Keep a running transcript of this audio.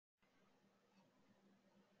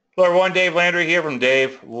Hello everyone, Dave Landry here from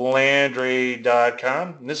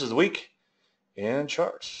DaveLandry.com. And this is the week in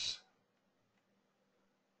charts.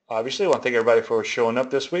 Obviously, I want to thank everybody for showing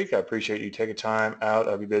up this week. I appreciate you taking time out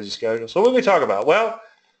of your busy schedule. So what did we talk about? Well,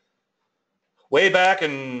 way back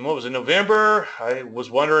in, what was it, November, I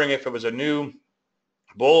was wondering if it was a new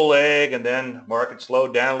bull leg, and then market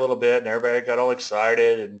slowed down a little bit and everybody got all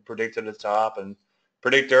excited and predicted the top and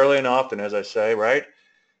predict early and often, as I say, right?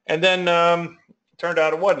 And then turned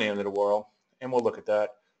out it wasn't the end of the world, and we'll look at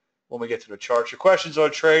that when we get to the charts. Your questions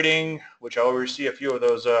on trading, which I already see a few of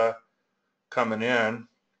those coming in.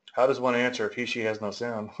 How does one answer if he, she has no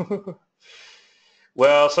sound?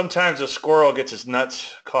 Well, sometimes a squirrel gets his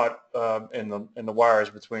nuts caught in the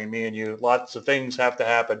wires between me and you. Lots of things have to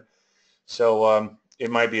happen, so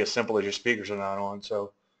it might be as simple as your speakers are not on.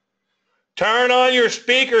 So turn on your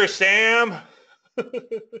speakers, Sam.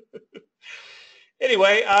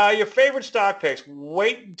 Anyway, your favorite stock picks.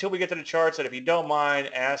 Wait until we get to the charts, and if you don't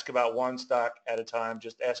mind, ask about one stock at a time.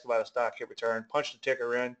 Just ask about a stock, hit return, punch the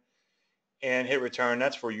ticker in, and hit return.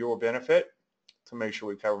 That's for your benefit to make sure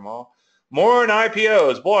we cover them all. More on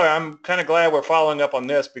IPOs. Boy, I'm kind of glad we're following up on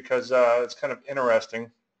this because it's kind of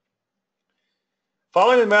interesting.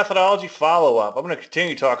 Following the methodology follow-up. I'm going to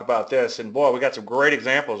continue to talk about this, and boy, we got some great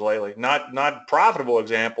examples lately. Not profitable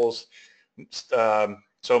examples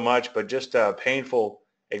so much, but just painful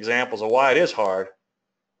examples of why it is hard.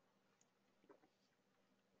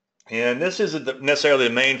 And this isn't necessarily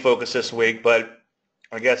the main focus this week, but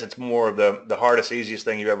I guess it's more of the hardest, easiest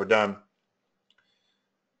thing you've ever done.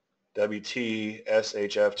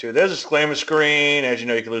 WTSHF2. There's a disclaimer screen. As you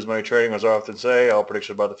know, you can lose money trading, as I often say. All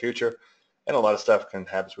predictions about the future. And a lot of stuff can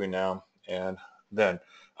happen between now and then.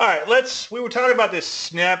 All right, we were talking about this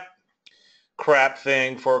snap crap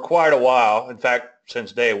thing for quite a while. In fact,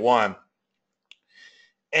 since day one.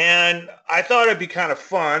 And I thought it'd be kind of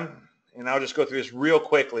fun, and I'll just go through this real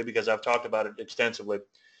quickly because I've talked about it extensively.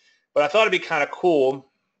 But I thought it'd be kind of cool,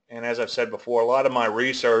 and as I've said before, a lot of my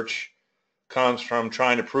research comes from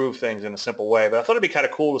trying to prove things in a simple way. But I thought it'd be kind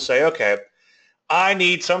of cool to say, okay, I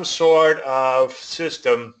need some sort of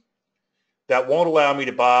system that won't allow me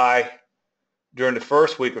to buy during the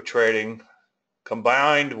first week of trading,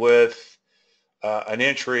 combined with an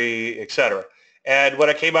entry, etc. And what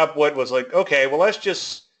I came up with was like, okay, well, let's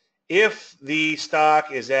just, if the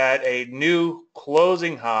stock is at a new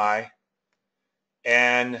closing high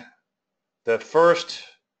and the first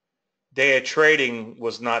day of trading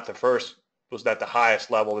was not the highest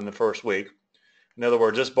level in the first week. In other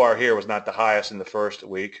words, this bar here was not the highest in the first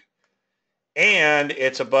week. And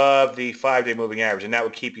it's above the 5-day moving average, and that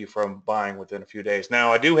would keep you from buying within a few days.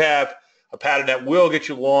 Now, I do have a pattern that will get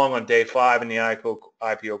you long on day 5 in the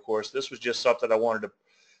IPO course. This was just something I wanted to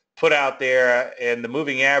put out there, and the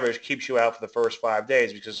moving average keeps you out for the first 5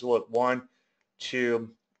 days because look, 1, 2,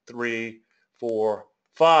 3, 4,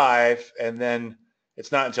 5, and then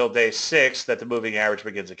it's not until day 6 that the moving average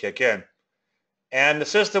begins to kick in. And the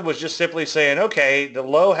system was just simply saying, okay, the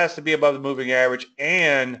low has to be above the moving average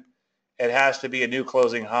and it has to be a new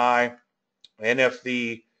closing high. And if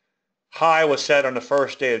the high was set on the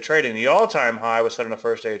first day of trading, the all-time high was set on the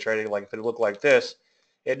first day of trading, like if it looked like this,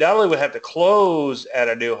 it not only would have to close at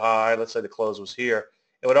a new high, let's say the close was here,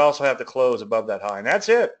 it would also have to close above that high. And that's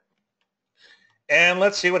it. And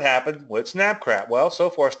let's see what happened with Snapcrap. Well, so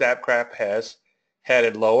far Snapcrap has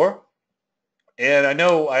headed lower. And I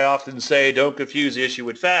know I often say don't confuse the issue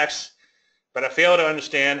with facts, but I fail to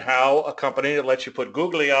understand how a company that lets you put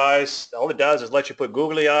googly eyes, all it does is let you put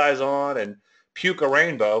googly eyes on and puke a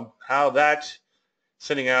rainbow, how that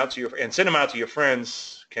send them out to your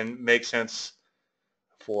friends can make sense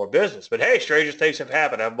for business. But hey, stranger things have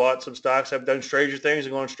happened. I've bought some stocks, I've done stranger things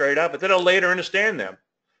and going straight up, but then I'll later understand them.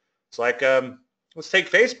 It's like, let's take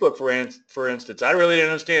Facebook for instance. I really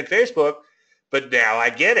didn't understand Facebook, but now I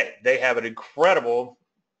get it. They have an incredible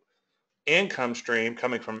income stream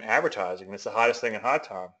coming from advertising, and it's the hottest thing in hot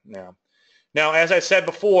time now. Now, as I said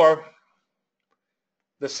before,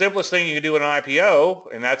 the simplest thing you can do in an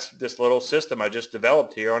IPO, and that's this little system I just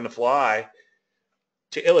developed here on the fly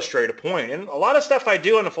to illustrate a point. And a lot of stuff I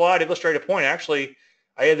do on the fly to illustrate a point, actually,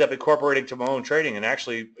 I end up incorporating to my own trading and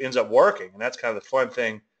actually ends up working. And that's kind of the fun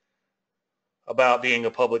thing about being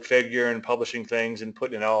a public figure and publishing things and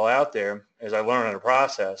putting it all out there as I learn in the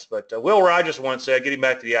process. But Will Rogers once said, getting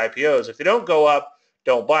back to the IPOs, if they don't go up,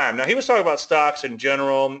 don't buy them. Now, he was talking about stocks in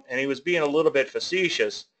general, and he was being a little bit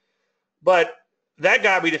facetious. But that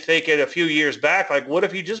got me to thinking a few years back, like, what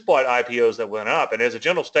if you just bought IPOs that went up? And as a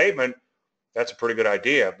general statement, that's a pretty good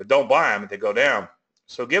idea. But don't buy them if they go down.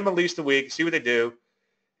 So give them at least a week, see what they do.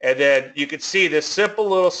 And then you could see this simple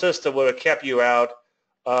little system would have kept you out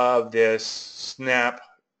of this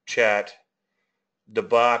Snapchat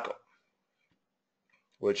debacle,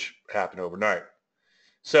 which happened overnight.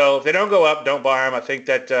 So if they don't go up, don't buy them. I think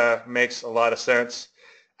that makes a lot of sense.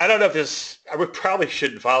 I don't know if this, I would probably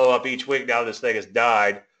shouldn't follow up each week now this thing has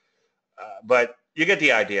died, but you get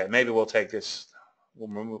the idea. Maybe we'll take this,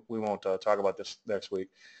 we won't talk about this next week.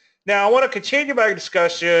 Now, I want to continue my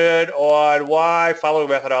discussion on why following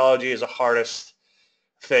methodology is the hardest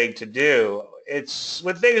thing to do. It's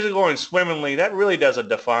when things are going swimmingly, that really doesn't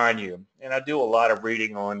define you. And I do a lot of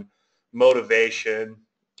reading on motivation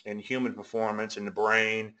and human performance and the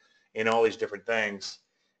brain and all these different things.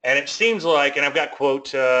 And it seems like, and I've got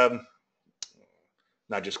quote, not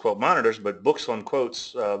just quote monitors, but books on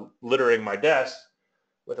quotes littering my desk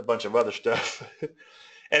with a bunch of other stuff.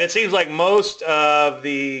 And it seems like most of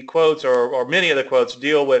the quotes or many of the quotes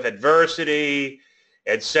deal with adversity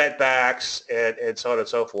and setbacks and so on and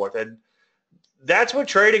so forth. And that's what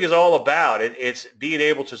trading is all about. It's being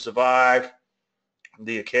able to survive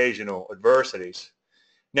the occasional adversities.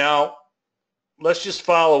 Now, let's just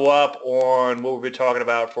follow up on what we've been talking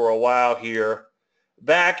about for a while here.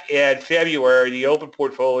 Back in February, the open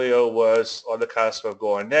portfolio was on the cusp of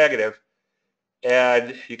going negative.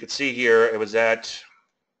 And you can see here it was at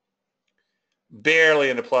barely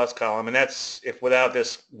in the plus column. And that's if without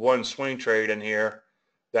this one swing trade in here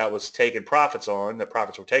that was taking profits on, that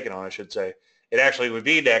profits were taken on, I should say, it actually would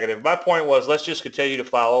be negative. My point was let's just continue to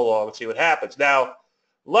follow along and see what happens. Now,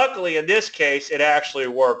 luckily in this case, it actually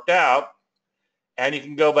worked out. And you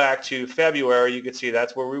can go back to February. You can see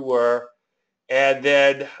that's where we were. And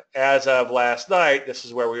then as of last night, this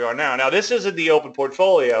is where we are now. Now, this isn't the open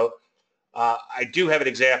portfolio. I do have an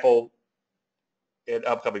example in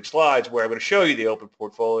upcoming slides where I'm going to show you the open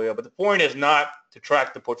portfolio. But the point is not to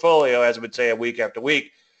track the portfolio, as I would say, week after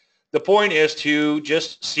week. The point is to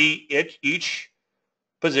just see each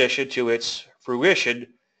position to its fruition.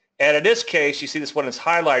 And in this case, you see this one is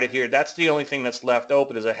highlighted here. That's the only thing that's left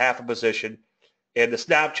open is a half a position in the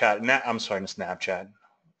Snapchat. I'm sorry, the Snapchat,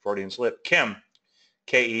 Freudian slip, KEM,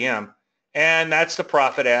 K-E-M. And that's the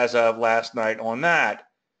profit as of last night on that.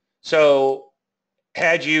 So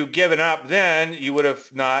had you given up then, you would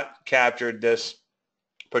have not captured this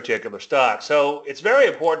particular stock. So it's very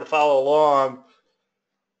important to follow along,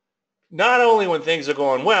 not only when things are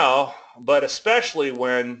going well, but especially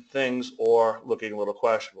when things are looking a little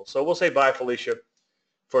questionable. So we'll say bye, Felicia,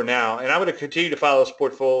 for now. And I'm going to continue to follow this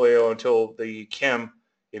portfolio until the KEM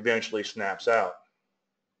eventually snaps out.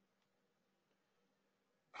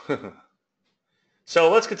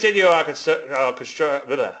 So let's continue our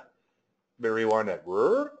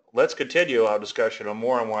Let's continue our discussion on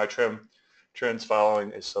more on why trends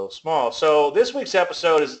following is so small. So this week's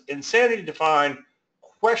episode is insanity defined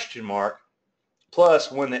question mark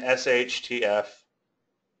plus when the SHTF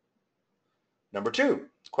number 2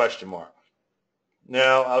 question mark.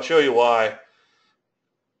 Now I'll show you why.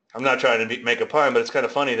 I'm not trying to make a pun, but it's kind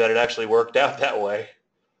of funny that it actually worked out that way.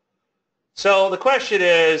 So the question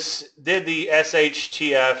is, did the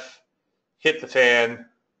SHTF hit the fan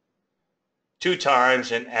 2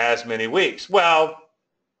 times in as many weeks? Well,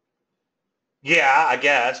 yeah, I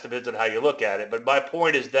guess, depends on how you look at it. But my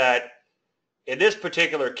point is that in this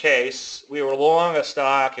particular case, we were long a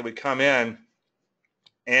stock and we come in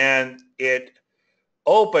and it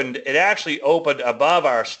actually opened above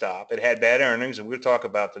our stop. It had bad earnings, and we'll talk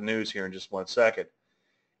about the news here in just 1 second.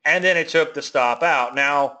 And then it took the stop out.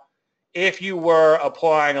 Now, if you were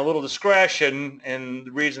applying a little discretion, and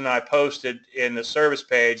the reason I posted in the service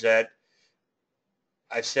page that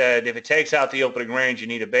I said if it takes out the opening range, you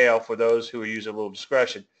need a bail for those who are using a little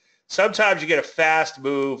discretion. Sometimes you get a fast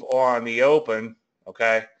move on the open,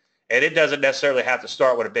 okay, and it doesn't necessarily have to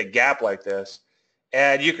start with a big gap like this.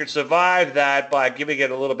 And you can survive that by giving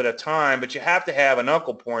it a little bit of time, but you have to have an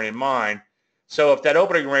uncle point in mind. So if that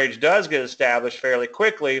opening range does get established fairly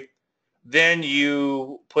quickly, then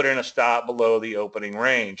you put in a stop below the opening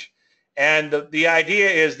range. And the idea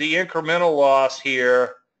is the incremental loss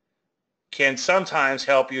here can sometimes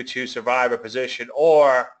help you to survive a position,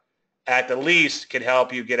 or at the least can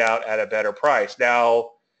help you get out at a better price.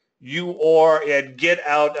 Now, you are in get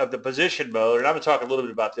out of the position mode, and I'm going to talk a little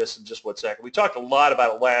bit about this in just 1 second. We talked a lot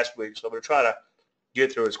about it last week, so I'm going to try to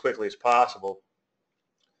get through as quickly as possible.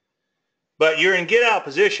 But you're in get out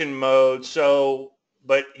position mode,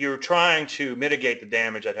 but you're trying to mitigate the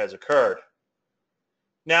damage that has occurred.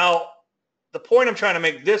 Now, the point I'm trying to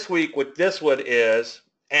make this week with this one is,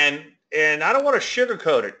 and I don't want to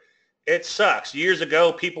sugarcoat it. It sucks. Years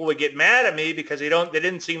ago, people would get mad at me because they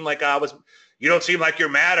didn't seem like you don't seem like you're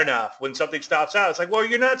mad enough when something stops out. It's like, well,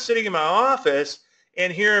 you're not sitting in my office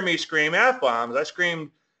and hearing me scream F-bombs. I screamed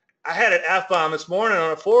I had an F-bomb this morning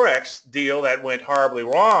on a Forex deal that went horribly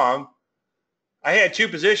wrong. I had two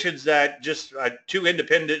positions that just, two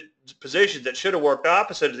independent positions that should have worked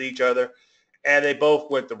opposite of each other, and they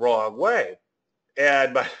both went the wrong way.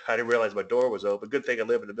 And I didn't realize my door was open. Good thing I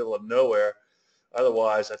live in the middle of nowhere.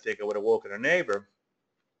 Otherwise, I think I would have woken a neighbor.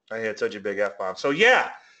 I had such a big F-bomb. So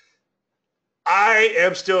yeah, I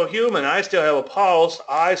am still human. I still have a pulse.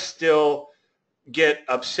 I still get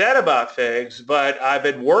upset about things, but I've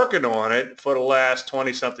been working on it for the last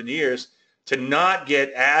 20-something years to not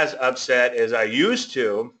get as upset as I used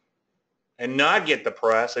to and not get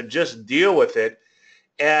depressed and just deal with it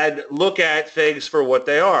and look at things for what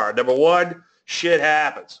they are. Number one, shit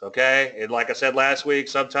happens, okay? And like I said last week,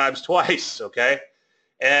 sometimes twice, okay?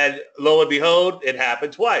 And lo and behold, it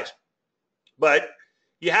happened twice. But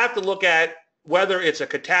you have to look at whether it's a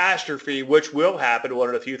catastrophe, which will happen, one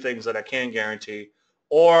of the few things that I can guarantee,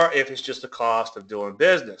 or if it's just the cost of doing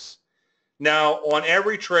business. Now, on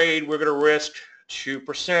every trade, we're going to risk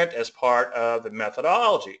 2% as part of the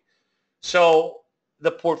methodology. So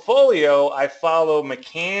the portfolio I follow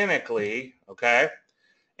mechanically, okay,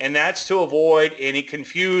 and that's to avoid any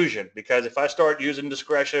confusion, because if I start using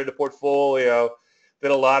discretion in the portfolio,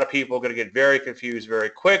 then a lot of people are going to get very confused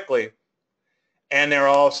very quickly. And they're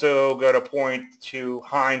also going to point to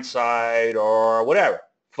hindsight or whatever,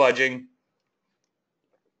 fudging.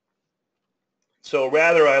 So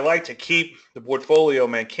rather, I like to keep the portfolio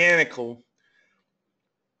mechanical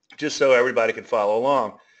just so everybody can follow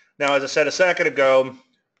along. Now, as I said a second ago,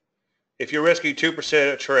 if you're risking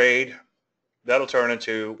 2% a trade, that'll turn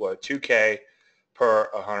into, what, 2K per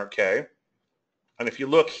 100K. And if you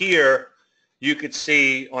look here, you could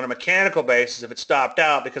see on a mechanical basis, if it stopped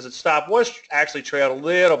out, because its stop was actually trailed a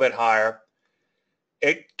little bit higher,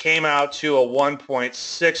 it came out to a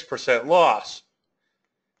 1.6% loss.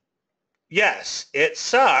 Yes, it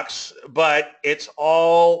sucks, but it's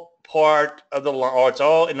all part of the, or it's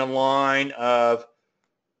all in the line of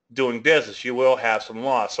doing business. You will have some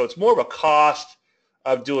loss. So it's more of a cost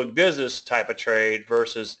of doing business type of trade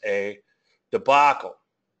versus a debacle.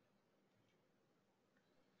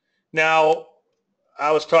 Now,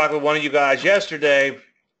 I was talking with one of you guys yesterday,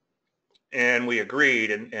 and we agreed,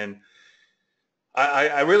 and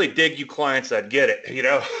I really dig you clients that get it, you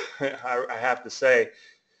know, I have to say.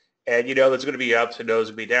 And, you know, there's going to be ups and there's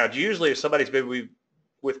going to be downs. Usually if somebody's been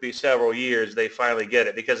with me several years, they finally get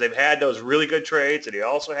it because they've had those really good trades, and they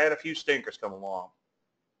also had a few stinkers come along.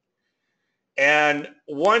 And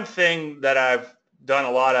one thing that I've done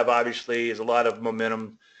a lot of, obviously, is a lot of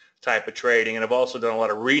momentum type of trading, and I've also done a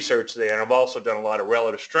lot of research there, and I've also done a lot of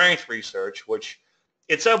relative strength research, which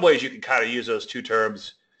in some ways you can kind of use those two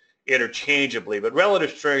terms interchangeably. But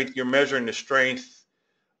relative strength, you're measuring the strength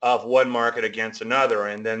of one market against another.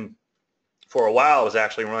 And then for a while I was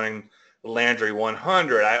actually running Landry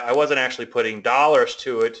 100. I wasn't actually putting dollars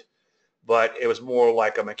to it, but it was more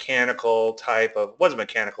like a mechanical type of, wasn't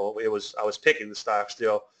mechanical, it was, I was picking the stock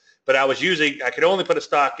still. But I was using, I could only put a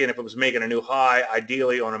stock in if it was making a new high,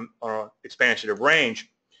 ideally on an expansive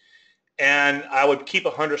range. And I would keep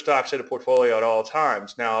 100 stocks in a portfolio at all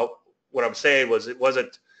times. Now, what I'm saying was it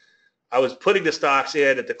wasn't, I was putting the stocks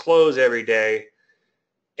in at the close every day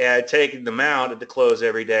and taking them out at the close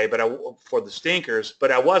every day, but for the stinkers,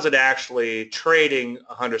 but I wasn't actually trading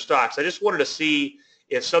 100 stocks. I just wanted to see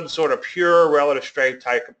if some sort of pure relative strength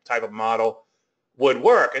type of model would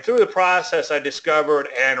work. And through the process, I discovered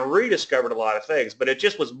and rediscovered a lot of things, but it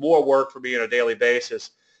just was more work for me on a daily basis.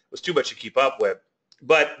 It was too much to keep up with.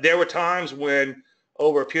 But there were times when,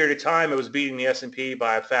 over a period of time, it was beating the S&P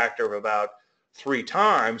by a factor of about 3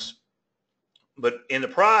 times. But in the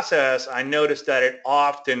process, I noticed that it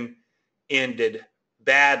often ended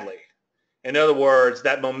badly. In other words,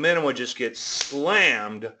 that momentum would just get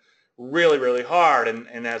slammed really, really hard.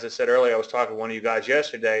 And as I said earlier, I was talking to one of you guys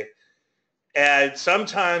yesterday, and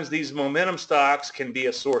sometimes these momentum stocks can be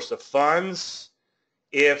a source of funds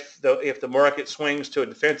if the market swings to a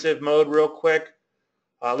defensive mode real quick.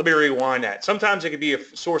 Let me rewind that. Sometimes it can be a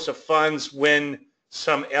source of funds when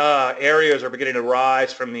some areas are beginning to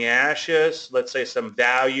rise from the ashes. Let's say some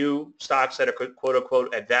value stocks that are quote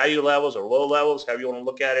unquote at value levels or low levels, however you want to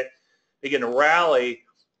look at it, begin to rally.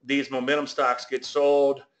 These momentum stocks get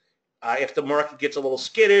sold. If the market gets a little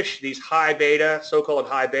skittish, these high beta, so-called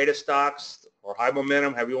high beta stocks or high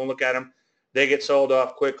momentum, however you want to look at them, they get sold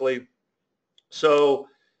off quickly. So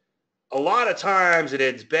a lot of times it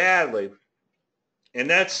ends badly. And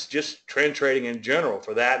that's just trend trading in general,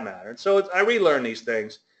 for that matter. And so I relearn these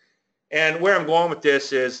things. And where I'm going with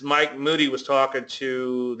this is Mike Moody was talking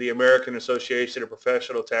to the American Association of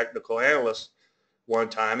Professional Technical Analysts one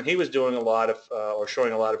time, and he was doing a lot of, or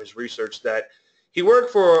showing a lot of his research that he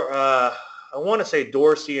worked for, I want to say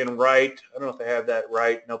Dorsey and Wright. I don't know if I have that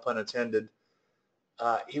right, no pun intended.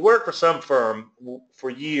 He worked for some firm for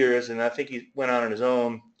years, and I think he went out on his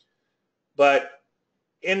own. But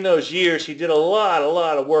in those years, he did a lot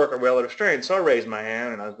of work on relative strength. So I raised my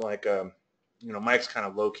hand, and I was like, Mike's kind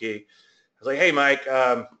of low key. I was like, hey, Mike,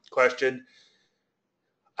 question.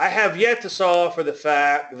 I have yet to solve for the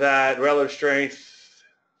fact that relative strength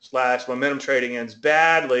 / momentum trading ends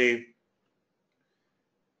badly.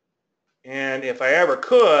 And if I ever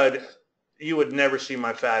could, you would never see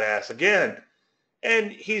my fat ass again.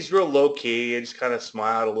 And he's real low key and just kind of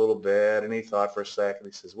smiled a little bit. And he thought for a second.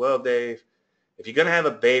 He says, well, Dave, if you're going to have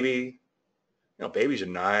a baby, babies are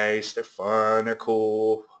nice. They're fun. They're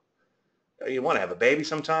cool. You want to have a baby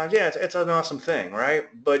sometimes. Yeah, it's an awesome thing, right?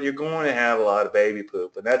 But you're going to have a lot of baby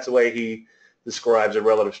poop. And that's the way he describes a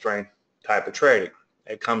relative strength type of trading.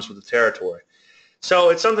 It comes with the territory. So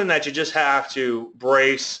it's something that you just have to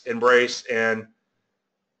embrace, and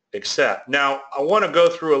accept. Now, I want to go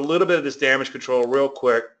through a little bit of this damage control real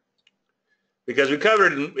quick because we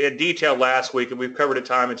covered it in detail last week, and we've covered it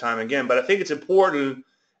time and time again. But I think it's important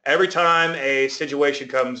every time a situation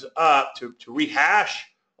comes up to rehash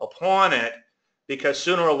upon it, because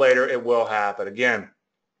sooner or later it will happen again.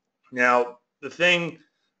 Now, the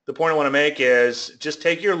point I want to make is just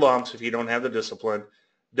take your lumps if you don't have the discipline.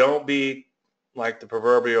 Don't be like the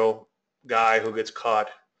proverbial guy who gets caught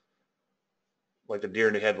like the deer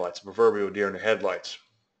in the headlights, the proverbial deer in the headlights.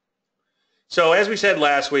 So as we said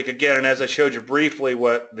last week, again, and as I showed you briefly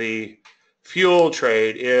what the fuel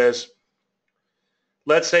trade is,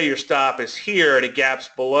 let's say your stop is here and it gaps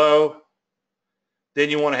below, then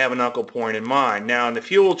you want to have an uncle point in mind. Now in the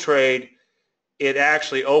fuel trade, it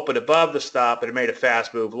actually opened above the stop and it made a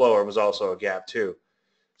fast move lower. It was also a gap too.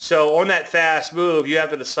 So on that fast move, you have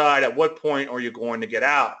to decide at what point are you going to get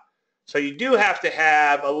out. So you do have to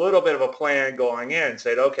have a little bit of a plan going in.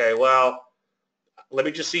 Say, okay, well, let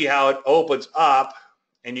me just see how it opens up.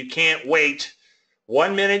 And you can't wait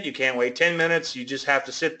 1 minute. You can't wait 10 minutes. You just have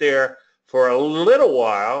to sit there for a little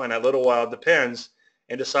while, and that little while depends,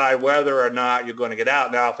 and decide whether or not you're going to get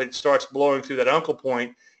out. Now, if it starts blowing through that uncle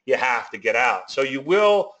point, you have to get out. So you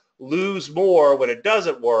will lose more when it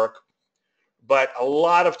doesn't work, but a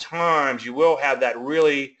lot of times you will have that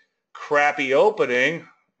really crappy opening,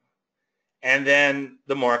 and then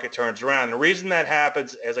the market turns around. The reason that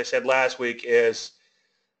happens, as I said last week, is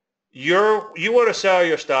you want to sell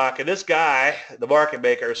your stock, and this guy, the market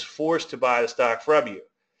maker, is forced to buy the stock from you.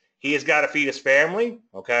 He has got to feed his family,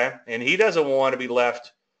 okay, and he doesn't want to be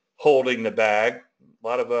left holding the bag. A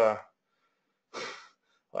lot of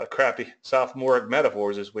crappy sophomoric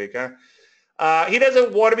metaphors this week, huh? He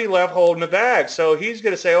doesn't want to be left holding the bag, so he's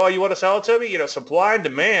going to say, oh, you want to sell it to me? Supply and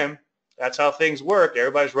demand. That's how things work.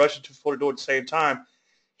 Everybody's rushing for the door at the same time.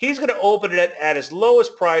 He's going to open it at as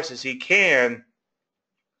lowest price as he can,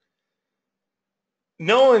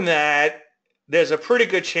 knowing that there's a pretty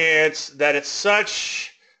good chance that it's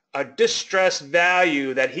such a distressed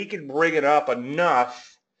value that he can bring it up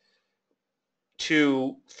enough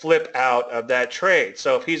to flip out of that trade.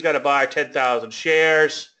 So if he's got to buy 10,000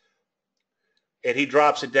 shares and he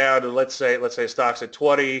drops it down to, let's say stock's at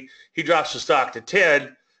 20, he drops the stock to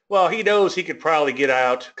 10, well, he knows he could probably get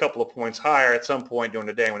out a couple of points higher at some point during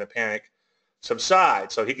the day when the panic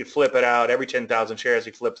subsides. So he could flip it out. Every 10,000 shares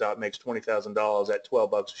he flips out makes $20,000 at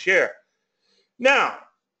 $12 a share. Now,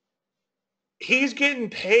 he's getting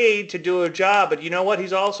paid to do a job, but you know what?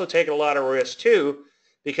 He's also taking a lot of risks too,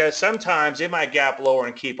 because sometimes it might gap lower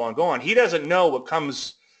and keep on going. He doesn't know what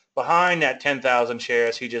comes behind that 10,000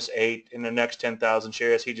 shares he just ate. In the next 10,000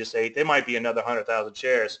 shares he just ate, there might be another 100,000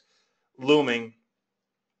 shares looming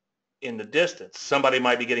in the distance. Somebody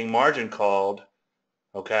might be getting margin called,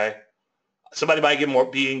 okay? Somebody might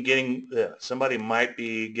be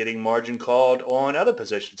getting margin called on other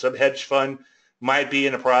positions. Some hedge fund might be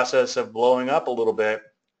in the process of blowing up a little bit,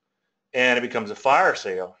 and it becomes a fire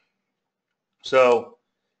sale. So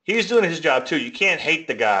he's doing his job too. You can't hate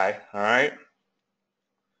the guy, all right?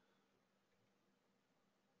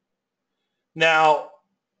 Now,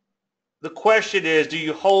 the question is, do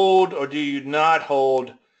you hold or do you not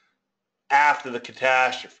hold after the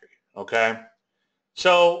catastrophe, okay?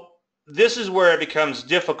 So this is where it becomes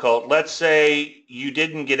difficult. Let's say you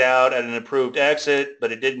didn't get out at an approved exit,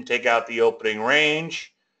 but it didn't take out the opening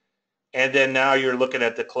range, and then now you're looking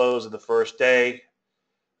at the close of the first day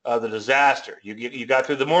of the disaster. You got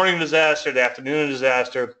through the morning disaster, the afternoon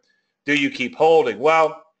disaster. Do you keep holding? Well,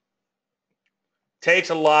 it takes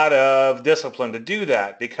a lot of discipline to do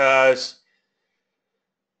that, because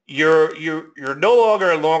you're no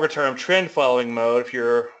longer in longer term trend following mode if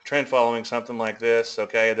you're trend following something like this,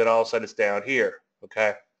 okay, and then all of a sudden it's down here,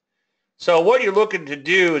 okay. So what you're looking to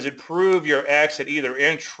do is improve your exit either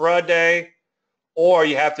intraday or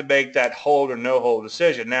you have to make that hold or no hold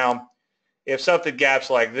decision. Now, if something gaps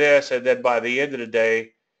like this and then by the end of the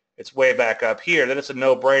day it's way back up here, then it's a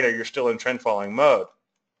no-brainer. You're still in trend following mode.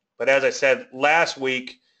 But as I said last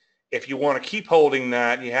week, if you want to keep holding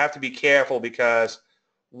that, you have to be careful because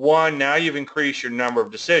one, now you've increased your number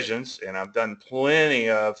of decisions, and I've done plenty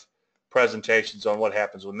of presentations on what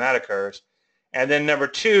happens when that occurs. And then number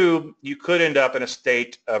two, you could end up in a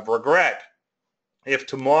state of regret. If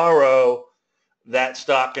tomorrow that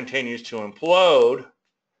stock continues to implode,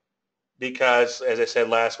 because as I said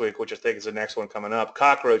last week, which I think is the next one coming up,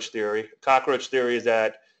 cockroach theory. Cockroach theory is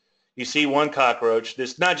that you see one cockroach.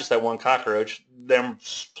 There's not just that one cockroach.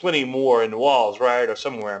 There's plenty more in the walls, right, or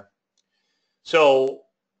somewhere. So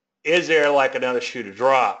is there like another shoe to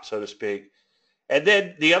drop, so to speak? And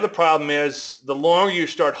then the other problem is the longer you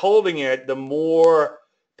start holding it, the more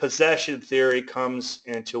possession theory comes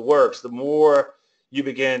into works. The more you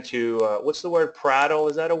begin to, what's the word, prattle?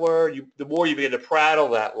 Is that a word? The more you begin to prattle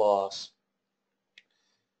that loss.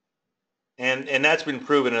 And that's been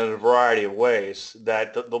proven in a variety of ways,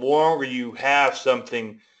 that the longer you have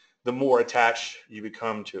something, the more attached you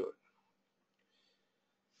become to it.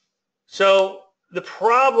 So the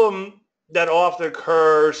problem that often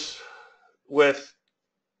occurs with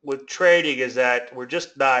trading is that we're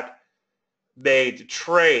just not made to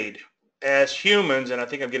trade as humans, and I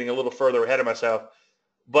think I'm getting a little further ahead of myself,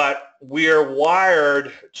 but we're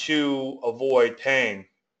wired to avoid pain.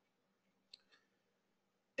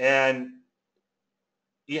 And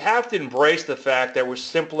you have to embrace the fact that we're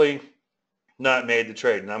simply not made to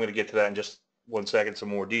trade. And I'm going to get to that in just 1 second, some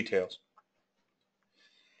more details.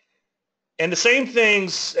 And the same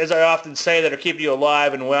things, as I often say, that are keeping you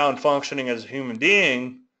alive and well and functioning as a human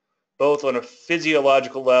being, both on a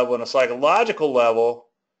physiological level and a psychological level,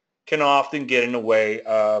 can often get in the way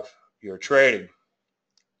of your trading.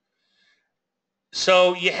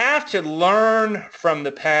 So you have to learn from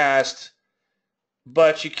the past,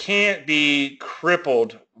 but you can't be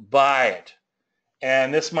crippled by it.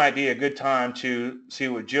 And this might be a good time to see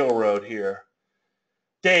what Jill wrote here.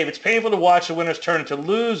 Dave, it's painful to watch the winners turn into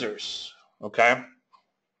losers. Okay.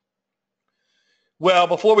 Well,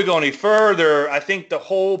 before we go any further, I think the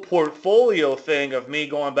whole portfolio thing of me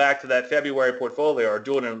going back to that February portfolio or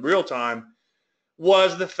doing it in real time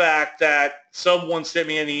was the fact that someone sent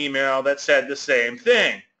me an email that said the same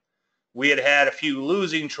thing. We had had a few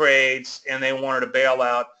losing trades and they wanted to bail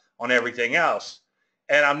out on everything else.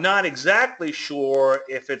 And I'm not exactly sure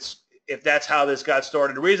if that's how this got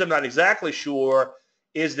started. The reason I'm not exactly sure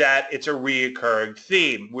is that it's a reoccurring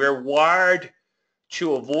theme. We're wired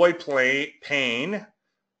to avoid pain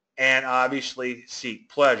and obviously seek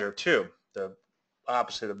pleasure too, the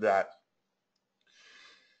opposite of that.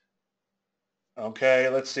 Okay,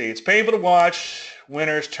 let's see. It's painful to watch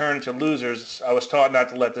winners turn into losers. I was taught not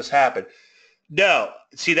to let this happen. No,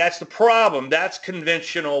 see, that's the problem. That's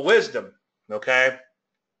conventional wisdom, okay?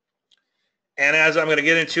 And as I'm going to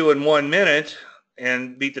get into in 1 minute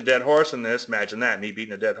and beat the dead horse in this, imagine that, me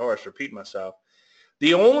beating a dead horse, repeat myself.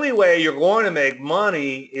 The only way you're going to make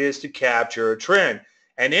money is to capture a trend.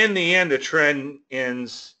 And in the end, the trend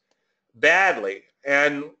ends badly.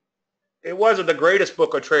 And it wasn't the greatest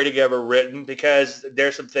book on trading ever written because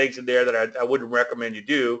there's some things in there that I wouldn't recommend you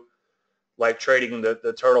do, like trading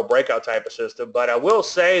the turtle breakout type of system. But I will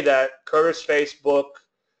say that Curtis Faith's book,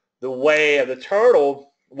 The Way of the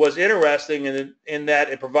Turtle, was interesting in that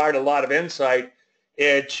it provided a lot of insight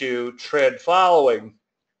into trend following.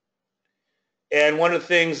 And one of the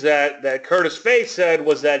things that Curtis Faith said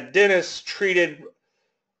was that Dennis treated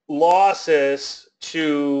losses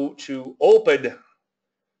to open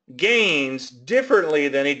gains differently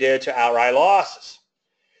than he did to outright losses.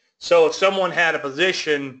 So if someone had a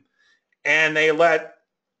position and they let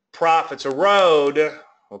profits erode,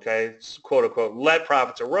 okay, quote unquote, let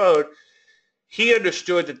profits erode, he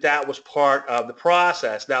understood that that was part of the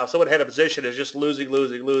process. Now, if someone had a position that's just losing,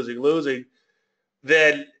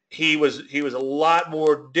 then he was a lot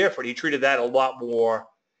more different. He treated that a lot more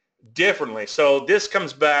differently. So this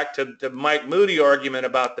comes back to the Mike Moody argument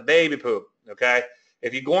about the baby poop, okay?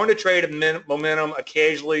 If you're going to trade a momentum,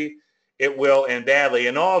 occasionally it will end badly.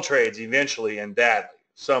 And all trades eventually end badly,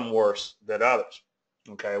 some worse than others.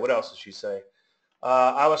 Okay, what else did she say?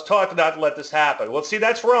 I was taught not to let this happen. Well, see,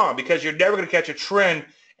 that's wrong because you're never going to catch a trend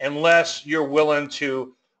unless you're willing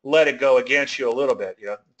to let it go against you a little bit. You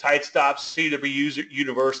know, tight stops seem to be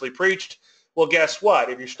universally preached. Well, guess what?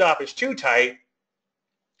 If your stop is too tight,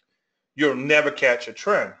 you'll never catch a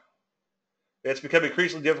trend. It's become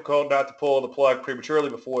increasingly difficult not to pull the plug prematurely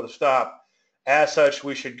before the stop. As such,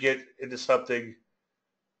 we should get into something.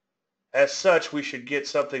 As such, we should get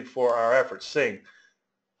something for our efforts. Sing.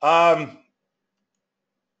 No,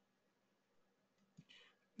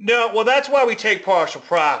 well, that's why we take partial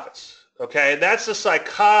profits. Okay, that's the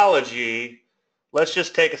psychology. Let's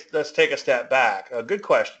take a step back. Good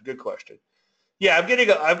question. Good question. Yeah,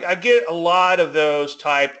 I get a lot of those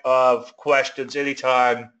type of questions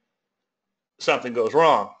anytime something goes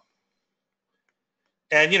wrong.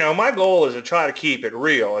 And my goal is to try to keep it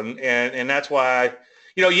real, and that's why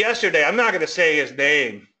yesterday, I'm not going to say his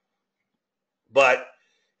name, but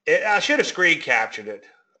I should have screen captured it.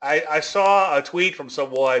 I saw a tweet from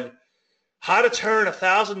someone, how to turn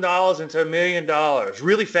 $1,000 into $1 million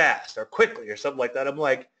really fast or quickly or something like that. I'm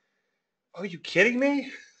like, are you kidding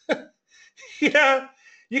me? You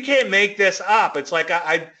can't make this up. It's like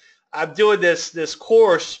I'm doing this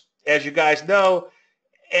course, as you guys know,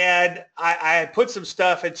 and I put some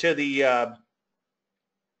stuff into the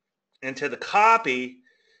copy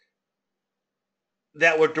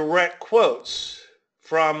that were direct quotes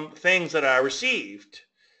from things that I received,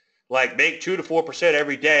 like make 2 to 4%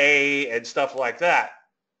 every day and stuff like that.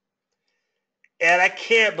 And I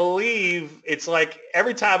can't believe it's like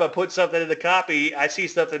every time I put something in the copy, I see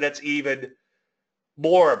something that's even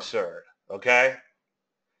more absurd, okay?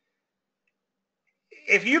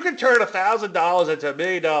 If you can turn $1,000 into $1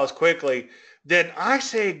 million quickly, then I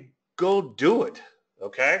say go do it,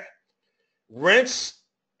 okay? Rinse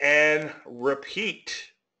and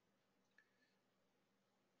repeat.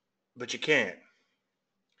 But you can't.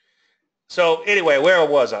 So anyway, where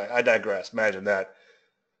was I? I digress. Imagine that.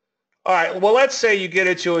 All right, well, let's say you get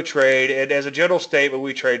into a trade, and as a general statement,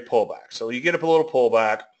 we trade pullback. So you get up a little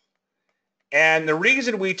pullback, and the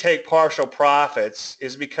reason we take partial profits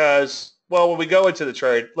is because, well, when we go into the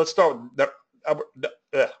trade, let's start with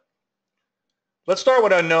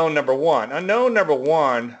unknown number one. Unknown number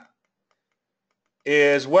one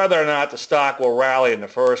is whether or not the stock will rally in the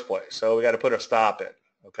first place. So we got to put a stop in,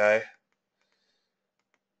 okay?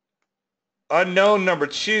 Unknown number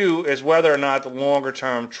two is whether or not the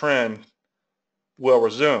longer-term trend will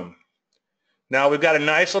resume. Now, we've got a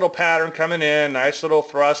nice little pattern coming in, nice little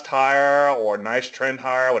thrust higher or nice trend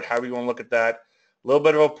higher, however you want to look at that. A little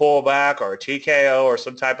bit of a pullback or a TKO or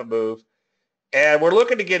some type of move. And we're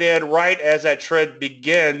looking to get in right as that trend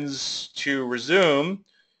begins to resume.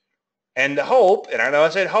 And the hope, and I know I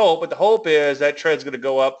said hope, but the hope is that trend's going to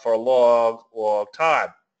go up for a long, long time.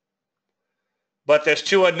 But there's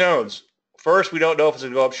two unknowns. First, we don't know if it's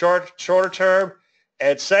going to go up shorter term.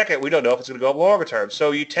 And second, we don't know if it's going to go up longer term. So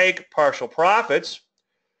you take partial profits,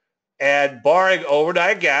 and barring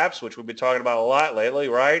overnight gaps, which we've been talking about a lot lately,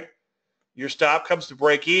 right? Your stop comes to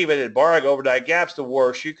break even, and barring overnight gaps, the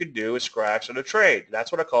worst you can do is scratch on a trade.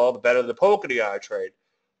 That's what I call the better than poke in the eye trade.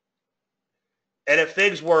 And if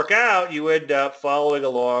things work out, you end up following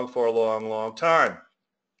along for a long, long time.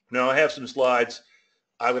 Now, I have some slides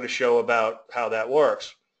I'm going to show about how that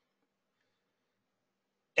works.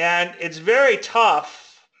 And it's very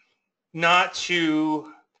tough not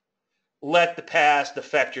to let the past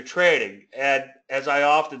affect your trading. And as I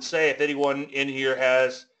often say, if anyone in here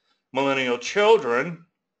has millennial children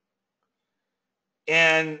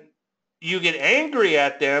and you get angry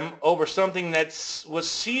at them over something that was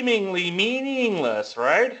seemingly meaningless,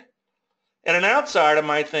 right? And an outsider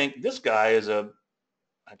might think, this guy is I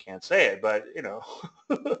can't say it, but,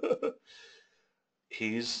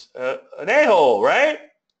 he's an a-hole, right?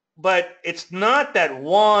 But it's not that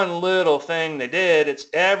one little thing they did. It's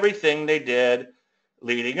everything they did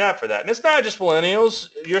leading up for that. And it's not just millennials.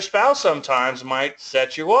 Your spouse sometimes might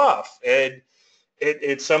set you off. And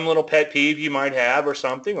it's some little pet peeve you might have or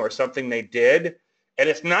something they did. And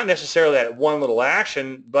it's not necessarily that one little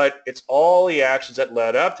action, but it's all the actions that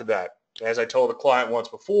led up to that. As I told a client once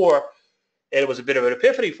before, it was a bit of an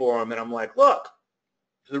epiphany for him. And I'm like, look,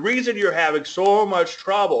 the reason you're having so much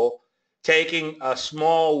trouble taking a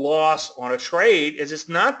small loss on a trade is it's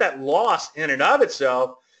not that loss in and of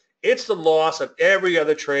itself. It's the loss of every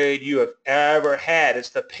other trade you have ever had. It's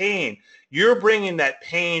the pain. You're bringing that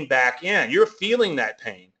pain back in. You're feeling that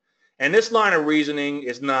pain. And this line of reasoning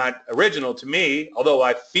is not original to me, although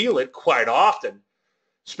I feel it quite often,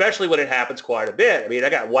 especially when it happens quite a bit. I mean,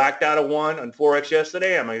 I got whacked out of one on Forex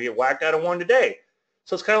yesterday. I'm going to get whacked out of one today.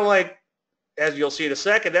 So it's kind of like, as you'll see in a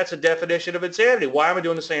second, that's a definition of insanity. Why am I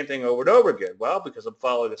doing the same thing over and over again? Well, because I'm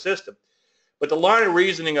following the system. But the line of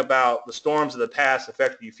reasoning about the storms of the past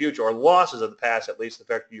affecting your future, or losses of the past at least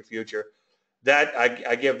affecting your future, That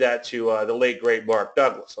I give that to the late great Mark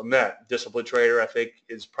Douglas on that. Disciplined Trader, I think,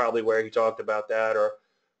 is probably where he talked about that, or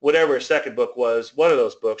whatever his second book was. One of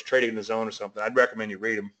those books, Trading in the Zone or something. I'd recommend you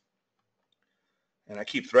read them. And I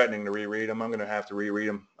keep threatening to reread them. I'm going to have to reread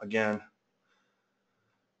them again.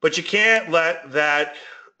 But you can't let that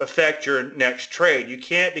affect your next trade. You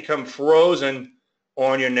can't become frozen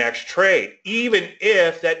on your next trade, even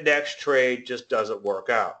if that next trade just doesn't work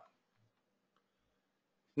out.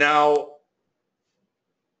 Now,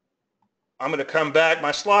 I'm going to come back.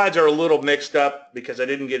 My slides are a little mixed up because I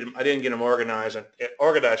didn't get them organized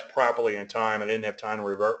properly in time. I didn't have time to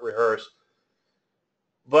rehearse.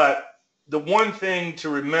 But the one thing to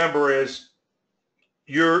remember is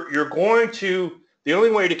the only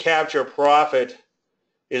way to capture a profit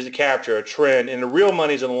is to capture a trend, and the real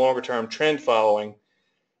money's in the longer term trend following.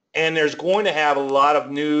 And you're going to have a lot of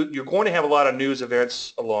news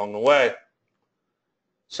events along the way.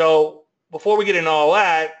 So before we get into all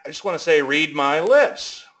that, I just want to say, read my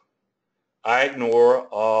lips. I ignore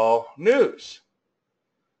all news.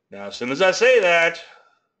 Now, as soon as I say that,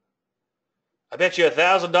 I bet you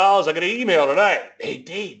 $1,000 I get an email tonight. Hey,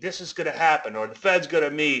 Dave, this is going to happen, or the Fed's going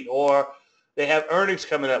to meet, or they have earnings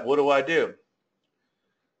coming up. What do I do?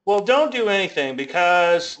 Well, don't do anything,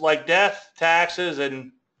 because like death, taxes,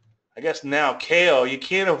 and I guess now kale, you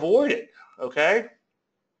can't avoid it, okay?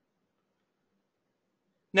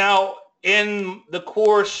 Now, in the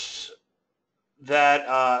course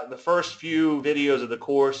that the first few videos of the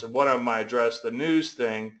course, and one of them I addressed the news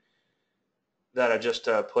thing that I just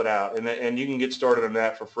put out, and you can get started on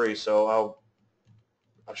that for free. So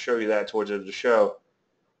I'll show you that towards the end of the show.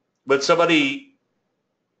 But somebody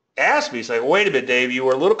asked me, he's like, "Wait a minute, Dave, you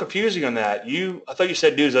were a little confusing on that. I thought you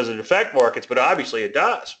said news doesn't affect markets, but obviously it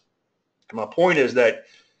does." And my point is that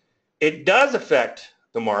it does affect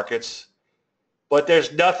the markets, but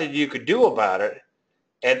there's nothing you could do about it.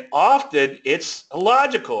 And often it's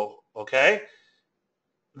illogical, okay?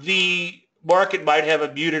 The market might have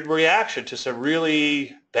a muted reaction to some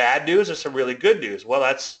really bad news or some really good news. Well,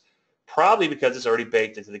 that's probably because it's already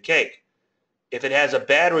baked into the cake. If it has a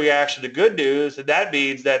bad reaction to good news, then that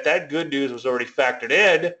means that that good news was already factored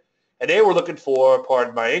in, and they were looking for,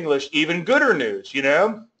 pardon my English, even gooder news, you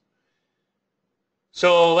know?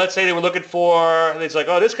 So let's say they were looking for, it's like,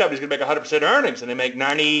 oh, this company's going to make 100% earnings, and they make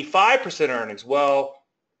 95% earnings. Well,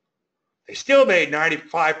 they still made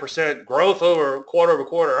 95% growth over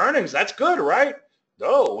quarter earnings. That's good, right?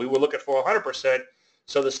 No, we were looking for 100%,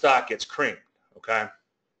 so the stock gets creamed, okay?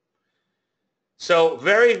 So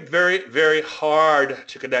very, very, very hard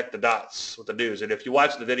to connect the dots with the news. And if you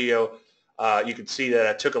watch the video, you can see that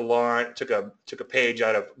I took a page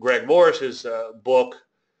out of Greg Morris's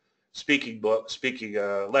speaking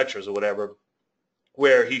lectures or whatever,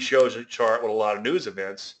 where he shows a chart with a lot of news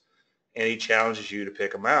events, and he challenges you to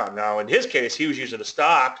pick them out. Now, in his case, he was using a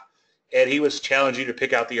stock, and he was challenging you to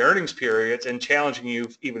pick out the earnings periods and challenging you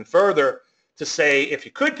even further to say, if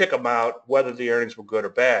you could pick them out, whether the earnings were good or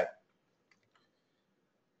bad.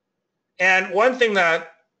 And one thing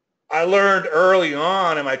that I learned early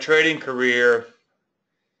on in my trading career,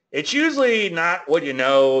 it's usually not what you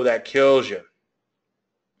know that kills you.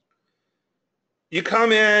 You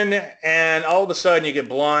come in and all of a sudden you get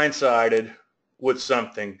blindsided with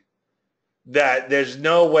something that there's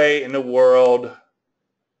no way in the world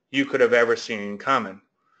you could have ever seen coming.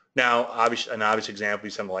 Now, an obvious example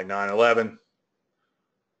is something like 9/11,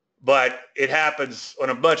 but it happens on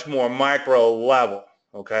a much more micro level,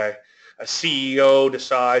 okay? A CEO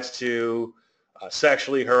decides to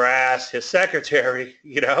sexually harass his secretary,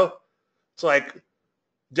 you know? It's like,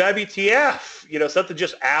 WTF, you know, something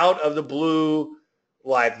just out of the blue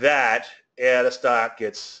like that, and the stock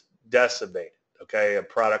gets decimated, okay? A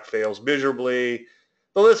product fails miserably.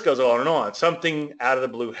 The list goes on and on. Something out of the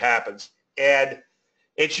blue happens. And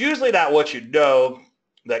it's usually not what you know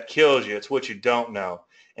that kills you. It's what you don't know.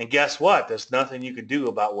 And guess what? There's nothing you can do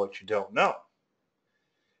about what you don't know.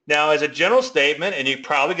 Now, as a general statement, and you're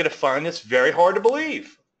probably going to find this very hard to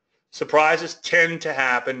believe, surprises tend to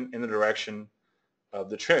happen in the direction of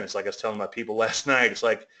the trend. It's like I was telling my people last night. It's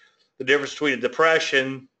like the difference between a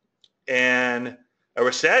depression and a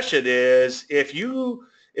recession is if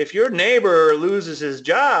your neighbor loses his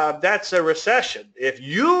job, that's a recession. If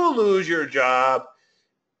you lose your job,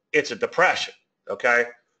 it's a depression, okay?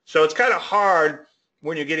 So it's kind of hard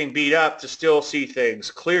when you're getting beat up to still see things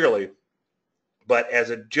clearly. But as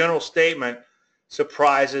a general statement,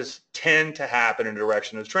 surprises tend to happen in the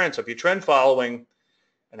direction of the trend. So if you're trend following,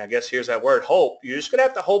 and I guess here's that word, hope, you're just going to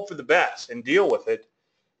have to hope for the best and deal with it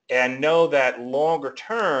and know that longer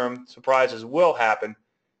term surprises will happen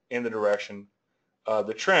in the direction of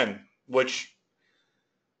the trend. which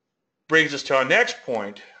brings us to our next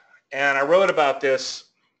point. And I wrote about this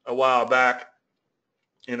a while back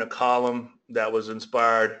in a column that was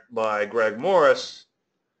inspired by Greg Morris.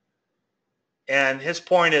 And his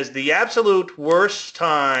point is the absolute worst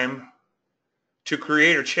time to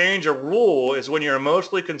create or change a rule is when you're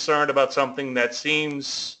emotionally concerned about something that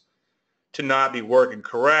seems to not be working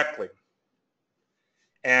correctly.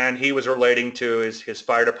 And he was relating to his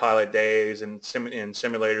fighter pilot days and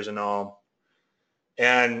simulators and all.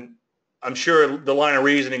 And I'm sure the line of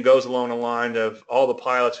reasoning goes along the line of all the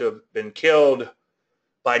pilots who have been killed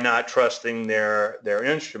by not trusting their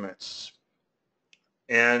instruments.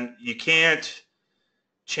 And you can't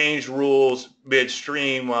change rules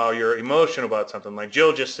midstream while you're emotional about something. Like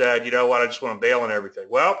Jill just said, you know what, I just want to bail on everything.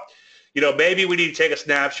 Well, you know, maybe we need to take a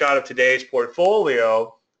snapshot of today's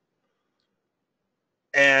portfolio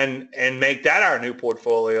and make that our new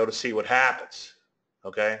portfolio to see what happens.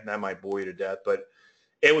 Okay, that might bore you to death, but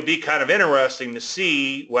it would be kind of interesting to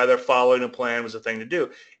see whether following a plan was the thing to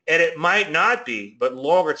do. And it might not be, but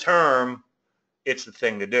longer term, it's the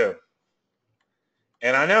thing to do.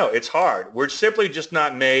 And I know it's hard. We're simply just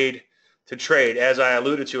not made to trade. As I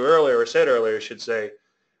alluded to earlier, or said earlier, I should say,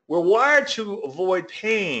 we're wired to avoid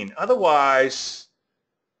pain. Otherwise,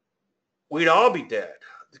 we'd all be dead.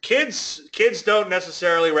 The kids don't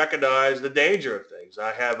necessarily recognize the danger of things.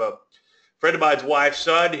 I have a friend of mine's wife's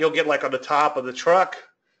son. He'll get like on the top of the truck,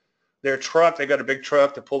 their truck. They got a big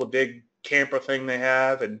truck to pull the big camper thing they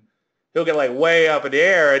have, and he'll get like way up in the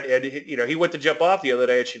air, and you know, he went to jump off the other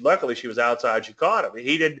day, and luckily she was outside. She caught him.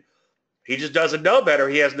 He just doesn't know better.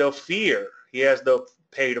 He has no fear. He has no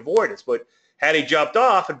pain avoidance. But had he jumped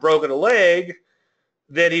off and broken a leg,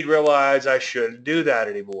 then he'd realize I shouldn't do that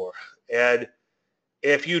anymore. And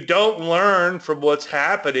if you don't learn from what's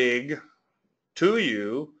happening to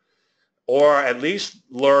you, or at least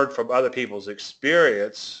learn from other people's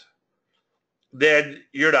experience, then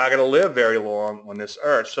you're not going to live very long on this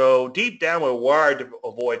earth. So deep down, we're wired to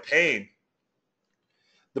avoid pain.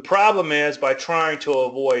 The problem is, by trying to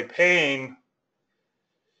avoid pain,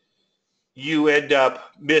 you end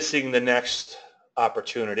up missing the next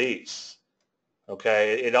opportunities.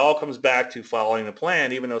 Okay? It all comes back to following the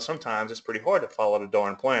plan, even though sometimes it's pretty hard to follow the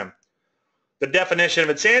darn plan. The definition of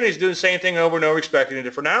insanity is doing the same thing over and over, expecting a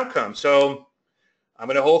different outcome. So I'm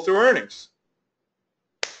going to hold through earnings.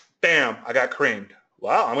 Bam, I got creamed.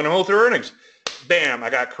 Wow, I'm going to hold through earnings. Bam,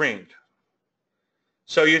 I got creamed.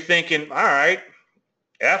 So you're thinking, all right,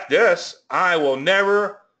 F this, I will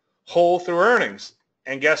never hold through earnings.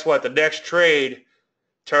 And guess what? The next trade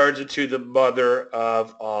turns into the mother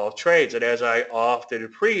of all trades. And as I often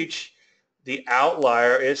preach, the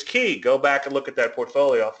outlier is key. Go back and look at that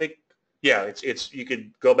portfolio. I think, yeah, it's you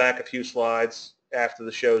could go back a few slides after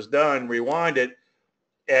the show's done, rewind it,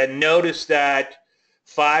 and notice that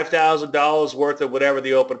 $5,000 worth of whatever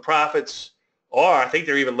the open profits are, I think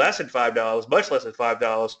they're even less than $5, much less than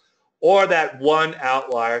 $5, or that one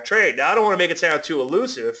outlier trade. Now, I don't want to make it sound too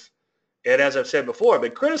elusive, and as I've said before, I've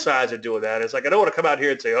been criticized at doing that. It's like I don't want to come out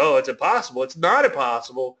here and say, oh, it's impossible. It's not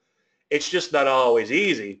impossible. It's just not always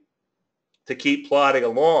easy to keep plodding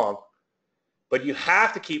along. But you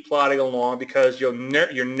have to keep plodding along because you're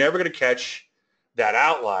never going to catch that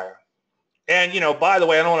outlier. And, you know, by the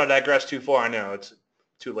way, I don't want to digress too far. I know it's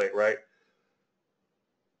too late, right?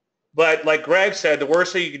 But like Greg said, the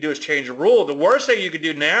worst thing you can do is change a rule. The worst thing you can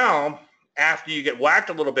do now, after you get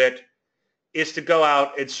whacked a little bit, is to go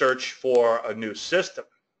out and search for a new system,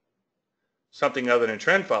 something other than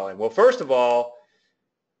trend following. Well, first of all,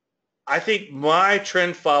 I think my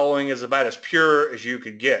trend following is about as pure as you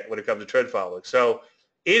could get when it comes to trend following. So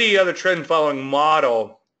any other trend following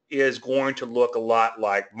model is going to look a lot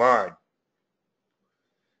like mine.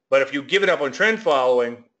 But if you give it up on trend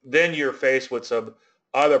following, then you're faced with some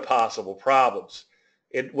other possible problems.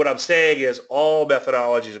 What I'm saying is all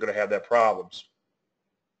methodologies are going to have their problems.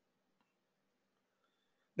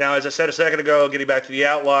 Now, as I said a second ago, getting back to the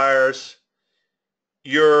outliers,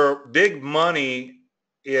 your big money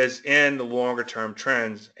is in the longer term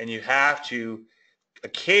trends, and you have to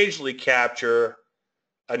occasionally capture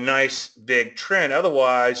a nice big trend.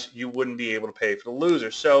 Otherwise, you wouldn't be able to pay for the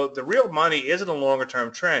loser. So the real money is in a longer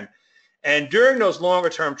term trend. And during those longer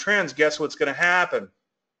term trends, guess what's going to happen?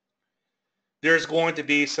 There's going to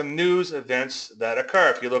be some news events that occur.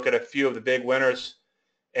 If you look at a few of the big winners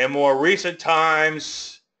in more recent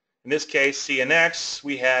times, in this case, CNX,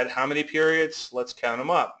 we had how many periods? Let's count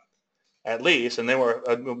them up, at least. And then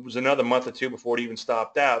it was another month or two before it even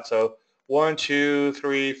stopped out. So 1, 2,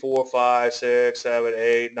 3, 4, 5, 6, 7,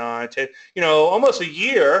 8, 9, 10, you know, almost a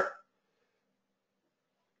year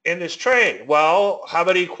in this trade? Well, how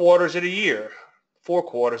many quarters in a year? 4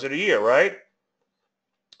 quarters in a year, right?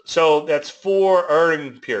 So that's 4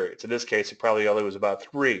 earning periods. In this case, it probably only was about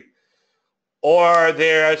 3. Or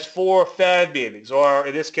there's 4 Fed meetings. Or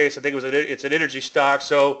in this case, I think it's an energy stock.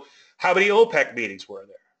 So how many OPEC meetings were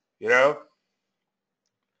there? You know?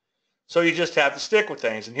 So you just have to stick with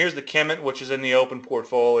things. And here's the Kemet, which is in the open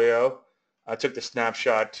portfolio. I took the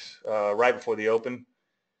snapshot right before the open.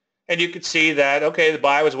 And you could see that, okay, the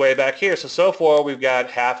buy was way back here. So far, we've got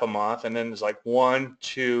half a month. And then there's like 1,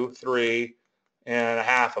 2, 3, and a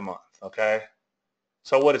half a month, okay?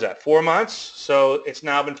 So what is that, 4 months? So it's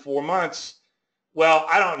now been 4 months. Well,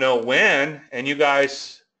 I don't know when, and you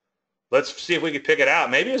guys, let's see if we can pick it out.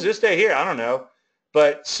 Maybe it's this day here, I don't know.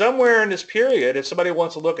 But somewhere in this period, if somebody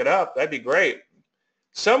wants to look it up, that'd be great.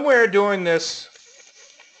 Somewhere during this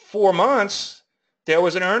 4 months, there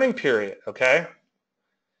was an earning period, okay?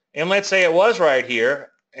 And let's say it was right here,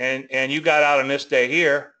 and you got out on this day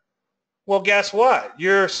here. Well, guess what?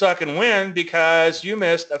 You're sucking wind because you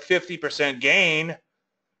missed a 50% gain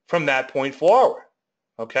from that point forward,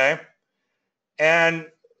 okay? And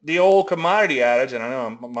the old commodity adage, and I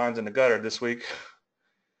know mine's in the gutter this week,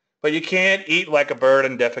 but you can't eat like a bird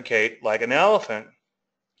and defecate like an elephant.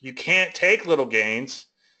 You can't take little gains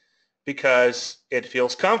because it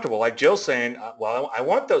feels comfortable. Like Jill's saying, well, I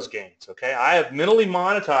want those gains, okay? I have mentally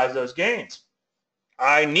monetized those gains.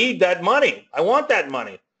 I need that money. I want that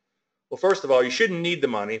money. Well, first of all, you shouldn't need the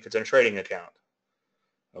money if it's in a trading account,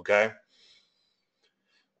 okay?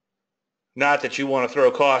 Not that you want to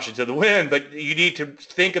throw caution to the wind, but you need to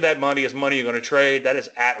think of that money as money you're going to trade. That is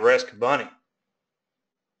at-risk money.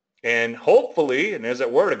 And hopefully, and there's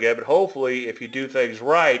that word again, but hopefully if you do things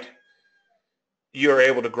right, you're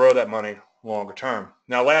able to grow that money longer term.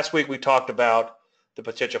 Now, last week we talked about the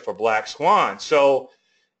potential for black swan. So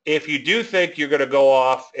if you do think you're going to go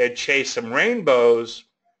off and chase some rainbows,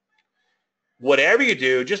 whatever you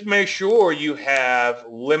do, just make sure you have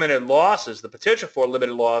limited losses, the potential for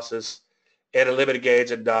limited losses and a limited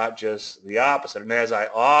gains, and not just the opposite. And as I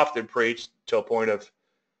often preach to a point of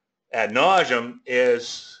ad nauseum,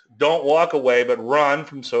 is don't walk away but run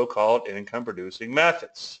from so-called income-producing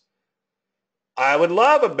methods. I would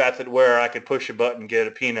love a method where I could push a button and get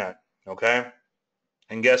a peanut, okay?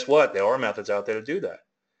 And guess what? There are methods out there to do that.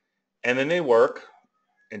 And then they work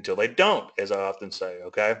until they don't, as I often say,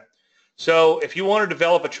 okay? So if you want to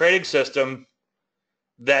develop a trading system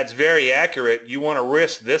that's very accurate, you want to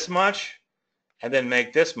risk this much and then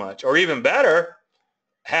make this much. Or even better,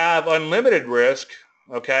 have unlimited risk,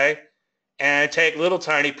 okay, and take little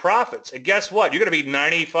tiny profits. And guess what? You're going to be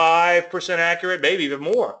 95% accurate, maybe even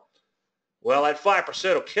more. Well, that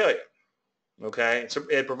 5% will kill you, okay? So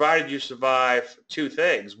it provided you survive 2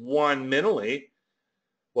 things. One, mentally.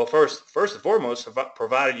 Well, first and foremost,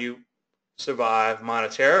 provided you survive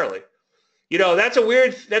monetarily. You know, that's a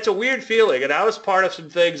weird feeling. And I was part of some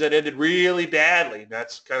things that ended really badly.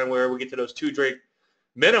 That's kind of where we get to those 2-drink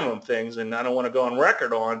minimum things, and I don't want to go on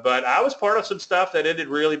record on, but I was part of some stuff that ended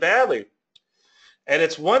really badly. And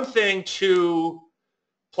it's one thing to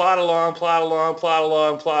plot along,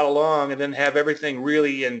 and then have everything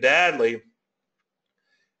really end badly.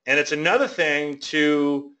 And it's another thing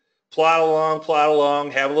to plot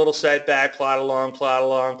along, have a little setback, plot along,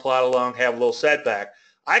 have a little setback.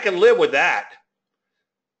 I can live with that.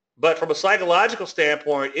 But from a psychological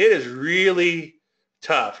standpoint, it is really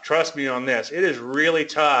tough. Trust me on this. It is really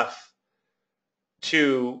tough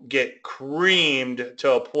to get creamed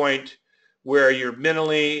to a point where you're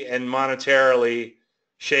mentally and monetarily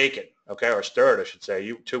shaken, okay, or stirred, I should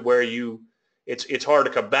say, to where it's hard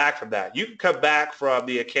to come back from that. You can come back from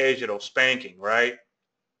the occasional spanking, right?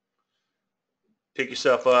 Pick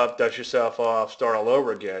yourself up, dust yourself off, start all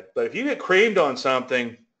over again. But if you get creamed on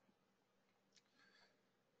something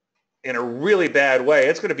in a really bad way,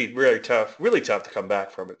 it's going to be really tough to come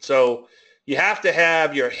back from it. So you have to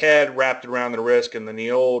have your head wrapped around the risk, and then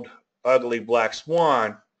the old ugly black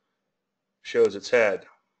swan shows its head.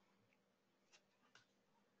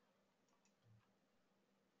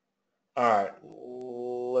 All right,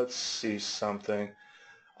 let's see something.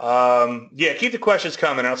 Yeah, keep the questions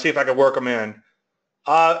coming. I'll see if I can work them in.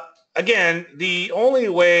 Again, the only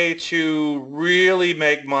way to really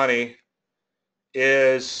make money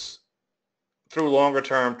is through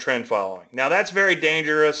longer-term trend following. Now, that's very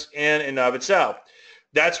dangerous in and of itself.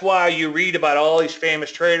 That's why you read about all these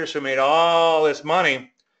famous traders who made all this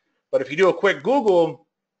money. But if you do a quick Google,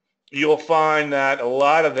 you'll find that a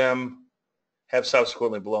lot of them have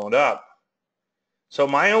subsequently blown up. So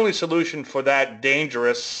my only solution for that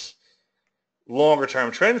dangerous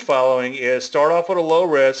longer-term trend following is start off with a low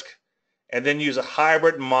risk and then use a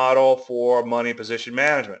hybrid model for money position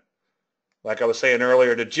management. Like I was saying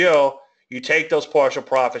earlier to Jill, you take those partial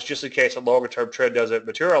profits just in case a longer-term trend doesn't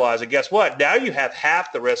materialize, and guess what? Now you have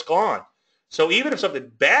half the risk on. So even if something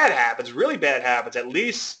bad happens, really bad happens, at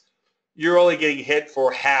least you're only getting hit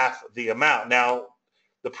for half the amount. Now,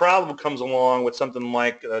 the problem comes along with something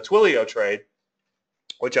like a Twilio trade,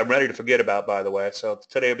 which I'm ready to forget about, by the way. So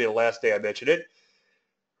today will be the last day I mention it.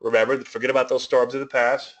 Remember, forget about those storms of the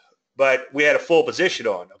past. But we had a full position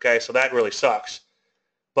on, okay? So that really sucks.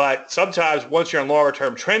 But sometimes once you're in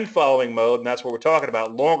longer-term trend following mode, and that's what we're talking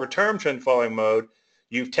about, longer-term trend following mode,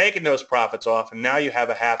 you've taken those profits off, and now you have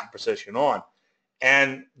a half a position on.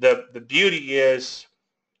 And the beauty is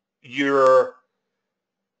your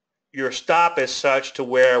stop is such to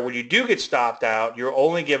where when you do get stopped out, you're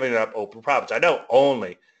only giving up open profits. I know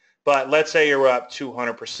only, but let's say you're up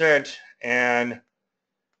 200% and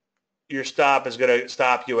your stop is going to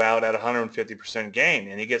stop you out at 150% gain,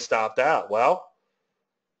 and you get stopped out. Well,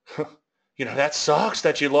 you know, that sucks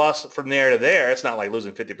that you lost from there to there. It's not like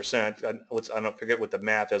losing 50%. I don't forget what the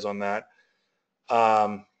math is on that.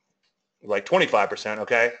 Like 25%,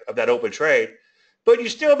 okay, of that open trade. But you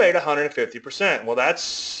still made 150%. Well,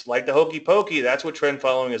 that's like the hokey pokey. That's what trend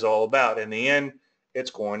following is all about. In the end,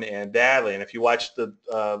 it's going to end badly. And if you watch the,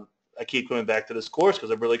 I keep coming back to this course because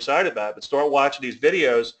I'm really excited about it, but start watching these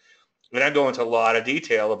videos, and I go into a lot of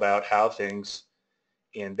detail about how things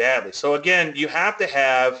end badly. So again, you have to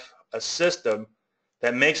have a system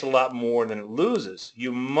that makes a lot more than it loses.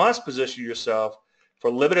 You must position yourself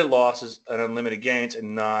for limited losses and unlimited gains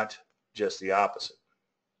and not just the opposite.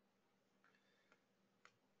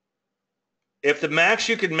 If the max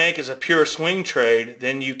you can make is a pure swing trade,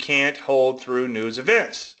 then you can't hold through news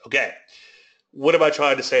events. Okay, what am I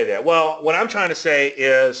trying to say there? Well, what I'm trying to say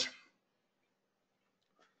is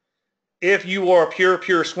if you are a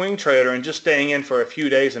pure swing trader and just staying in for a few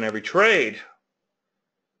days in every trade,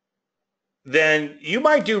 then you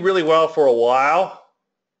might do really well for a while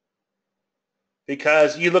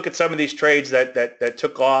because you look at some of these trades that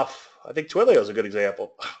took off. I think Twilio is a good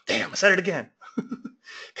example. Oh, damn, I said it again.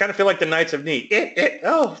 Kind of feel like the Knights of Neat.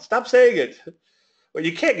 Oh, stop saying it. Well,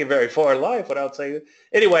 you can't get very far in life without saying it.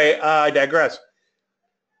 Anyway, I digress.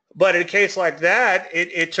 But in a case like that,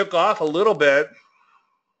 it took off a little bit.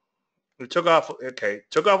 It took off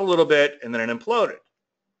a little bit, and then it imploded,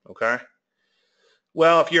 okay?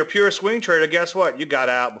 Well, if you're a pure swing trader, guess what? You got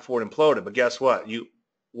out before it imploded, but guess what? You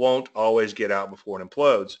won't always get out before it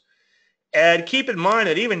implodes. And keep in mind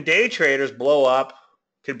that even day traders can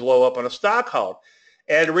blow up on a stock halt.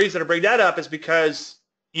 And the reason to bring that up is because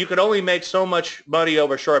you can only make so much money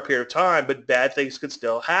over a short period of time, but bad things could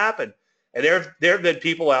still happen. And there have been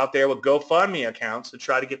people out there with GoFundMe accounts to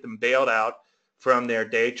try to get them bailed out from their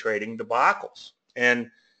day trading debacles. And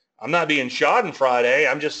I'm not being schadenfreude.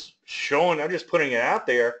 I'm just putting it out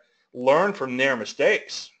there. Learn from their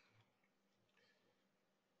mistakes.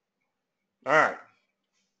 All right.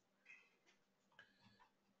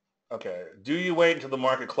 Okay. Do you wait until the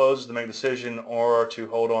market closes to make a decision or to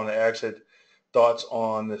hold on to exit? Thoughts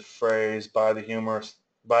on the phrase buy the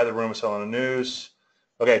rumor, selling the news?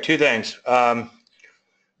 Okay, two things.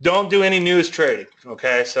 Don't do any news trading,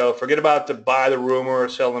 okay? So forget about the buy the rumor or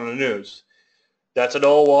selling the news. That's an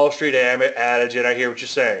old Wall Street adage, and I hear what you're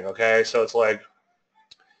saying, okay? So it's like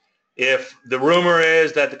if the rumor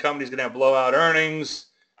is that the company's going to have blowout earnings,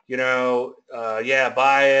 you know, yeah,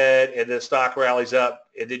 buy it, and the stock rallies up,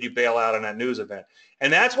 and then you bail out on that news event.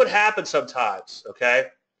 And that's what happens sometimes, okay,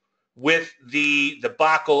 with the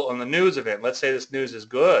debacle on the news event. Let's say this news is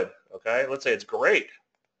good, okay? Let's say it's great.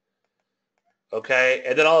 Okay,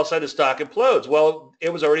 and then all of a sudden the stock implodes. Well,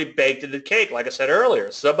 it was already baked into the cake, like I said earlier.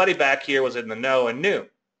 Somebody back here was in the know and knew,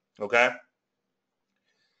 okay?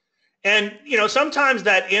 And, you know, sometimes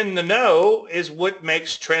that in the know is what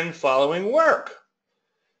makes trend following work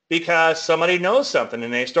because somebody knows something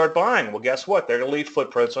and they start buying. Well, guess what? They're going to leave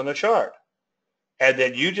footprints on the chart. And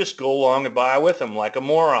then you just go along and buy with them like a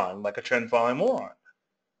moron, like a trend following moron,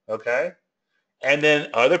 okay? And then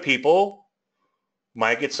other people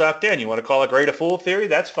might get sucked in. You want to call it greater fool theory?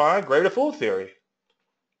 That's fine. Greater fool theory.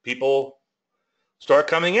 People start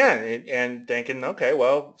coming in and thinking, okay,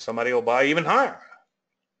 well, somebody will buy even higher.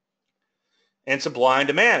 And it's a blind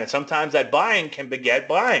demand. And sometimes that buying can beget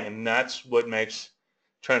buying, and that's what makes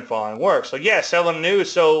trend following work. So yeah, selling news.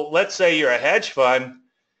 So let's say you're a hedge fund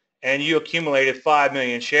and you accumulated 5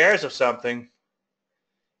 million shares of something,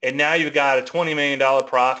 and now you've got a $20 million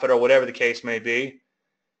profit or whatever the case may be.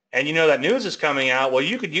 And you know that news is coming out, well,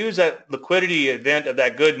 you could use that liquidity event of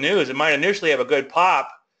that good news. It might initially have a good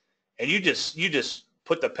pop, and you just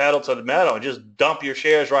put the pedal to the metal and just dump your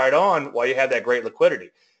shares right on while you have that great liquidity.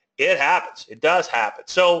 It happens. It does happen.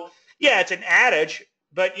 So yeah, it's an adage,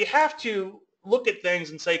 but you have to look at things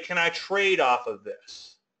and say, can I trade off of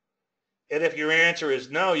this? And if your answer is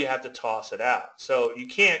no, you have to toss it out. So you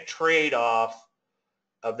can't trade off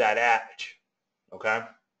of that adage, okay?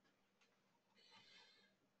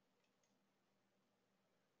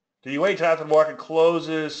 Do you wait till after the market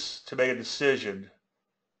closes to make a decision?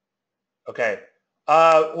 Okay.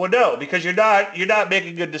 Well, no, because you're not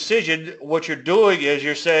making a good decision. What you're doing is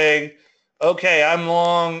you're saying, okay, I'm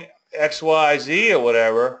long X, Y, Z or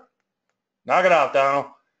whatever. Knock it off, Donald.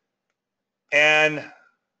 And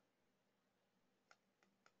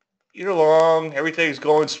you're long, everything's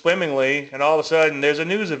going swimmingly, and all of a sudden there's a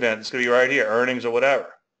news event that's going to be right here, earnings or whatever.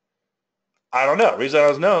 I don't know.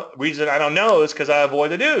 Reason I don't know is because I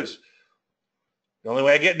avoid the news. The only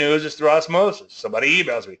way I get news is through osmosis. Somebody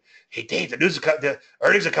emails me, hey, Dave, the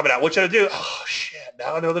earnings are coming out. What should I do? Oh, shit,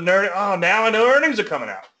 now I know now I know earnings are coming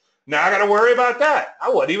out. Now I got to worry about that. I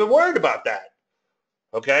wasn't even worried about that.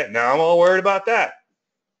 Okay, now I'm all worried about that.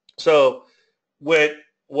 So what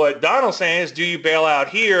Donald's saying is, do you bail out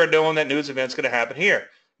here knowing that news event's going to happen here?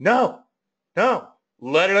 No.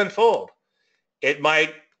 Let it unfold. It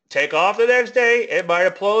might take off the next day. It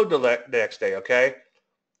might implode the next day, okay?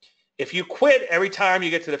 If you quit every time you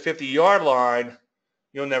get to the 50-yard line,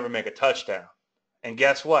 you'll never make a touchdown. And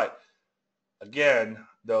guess what? Again,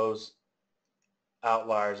 those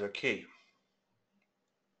outliers are key.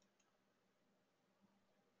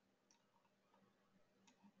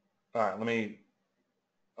 All right,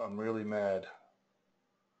 I'm really mad.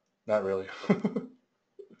 Not really.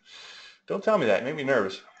 Don't tell me that. It made me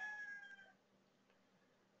nervous.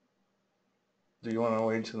 Do you want to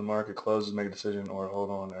wait until the market closes and make a decision or hold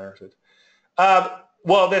on to exit?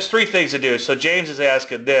 Well, there's three things to do. So James is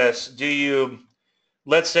asking this.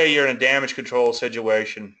 Let's say you're in a damage control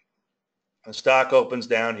situation. The stock opens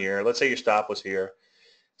down here. Let's say your stop was here.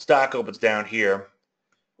 Stock opens down here.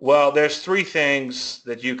 Well, there's three things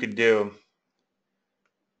that you could do.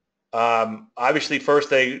 Obviously, first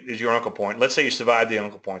thing is your uncle point. Let's say you survive the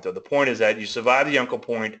uncle point, though. The point is that you survive the uncle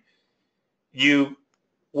point.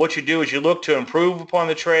 What you do is you look to improve upon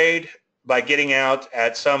the trade by getting out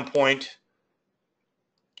at some point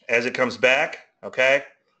as it comes back, okay?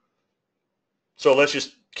 So let's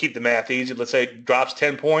just keep the math easy. Let's say it drops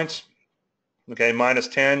 10 points, okay, minus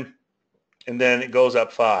 10, and then it goes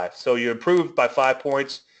up 5. So you improved by 5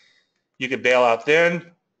 points. You could bail out then.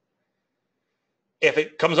 If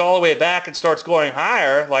it comes all the way back and starts going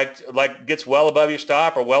higher, like gets well above your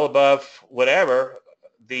stop or well above whatever,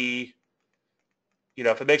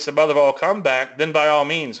 if it makes the mother of all comeback, then by all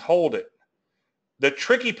means, hold it. The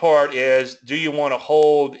tricky part is, do you want to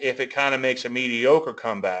hold if it kind of makes a mediocre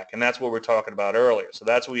comeback? And that's what we're talking about earlier. So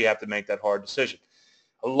that's where you have to make that hard decision.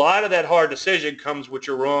 A lot of that hard decision comes with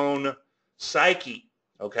your own psyche,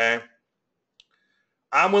 okay?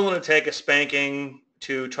 I'm willing to take a spanking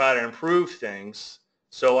to try to improve things.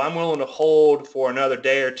 So I'm willing to hold for another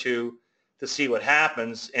day or two to see what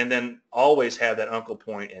happens, and then always have that uncle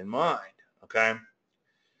point in mind, okay?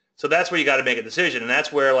 So that's where you got to make a decision, and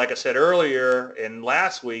that's where, like I said earlier and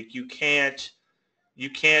last week, you can't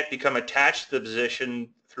become attached to the position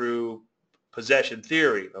through possession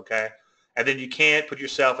theory, okay? And then you can't put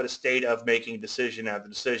yourself in a state of making decision after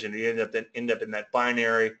decision. You end up in that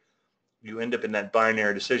binary. You end up in that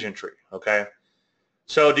binary decision tree, okay?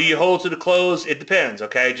 So do you hold to the close? It depends,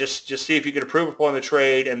 okay? Just see if you can improve upon the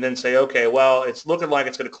trade and then say, okay, well, it's looking like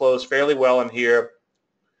it's going to close fairly well in here.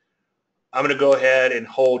 I'm going to go ahead and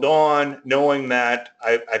hold on, knowing that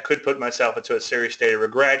I could put myself into a serious state of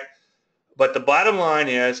regret. But the bottom line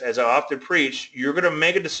is, as I often preach, you're going to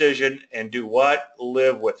make a decision and do what?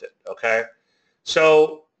 Live with it, okay?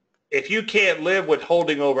 So if you can't live with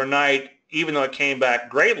holding overnight, even though it came back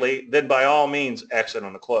greatly, then by all means, exit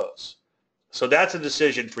on the close. So that's a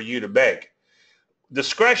decision for you to make.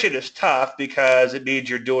 Discretion is tough because it means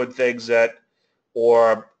you're doing things that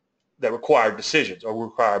require decisions or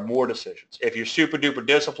require more decisions. If you're super duper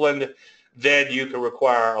disciplined, then you can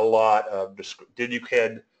require a lot of then you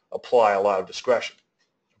can apply a lot of discretion.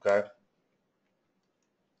 Okay.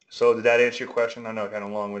 So did that answer your question? I know I had a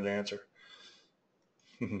long-winded answer.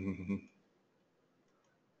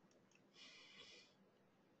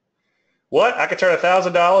 What? I could turn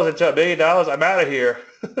 $1,000 into $1 million? I'm out of here.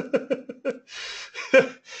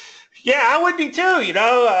 Yeah, I would be too.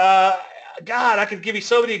 God, I could give you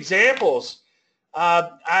so many examples.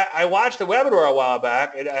 I watched a webinar a while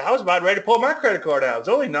back, and I was about ready to pull my credit card out. It was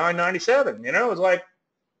only $9.97. It was like,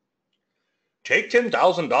 take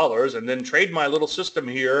 $10,000 and then trade my little system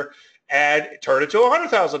here, and turn it to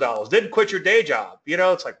 $100,000. Then quit your day job. You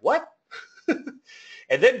know, it's like, what?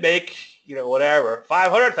 And then make, you know, whatever,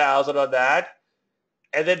 500,000 on that.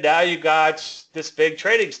 And then now you got this big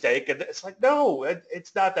trading stake. And it's like, no,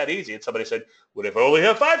 it's not that easy. And somebody said, what if I only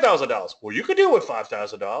have $5,000? Well, you can do it with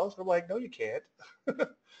 $5,000. I'm like, no, you can't.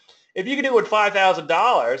 If you can do it with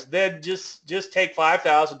 $5,000, then just take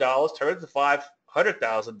 $5,000, turn it to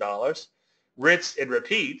 $500,000, rinse and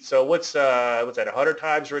repeat. So what's that, 100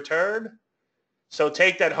 times return? So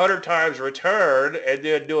take that 100 times return and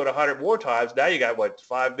then do it 100 more times. Now you got, what,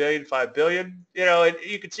 5 billion, 5 billion? You know,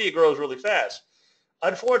 you can see it grows really fast.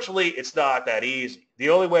 Unfortunately, it's not that easy. The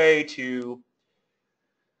only way to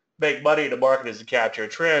make money in the market is to capture a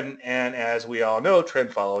trend, and as we all know,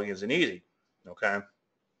 trend following isn't easy, okay?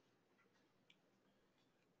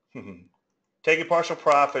 Taking partial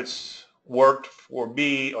profits worked for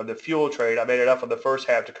me on the fuel trade. I made enough on the first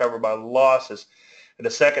half to cover my losses, and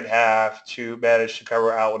the second half to manage to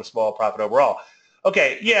cover out with a small profit overall.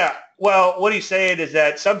 Okay, yeah, well, what he's saying is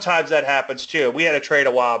that sometimes that happens too. We had a trade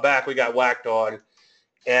a while back. We got whacked on,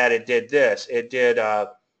 and it did this.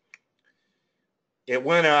 It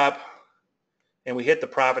went up, and we hit the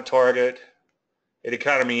profit target. It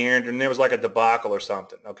kind of meandered, and there was like a debacle or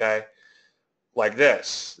something, okay? Like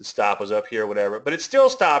this. The stop was up here, whatever. But it still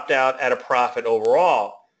stopped out at a profit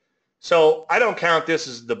overall. So I don't count this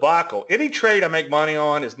as a debacle. Any trade I make money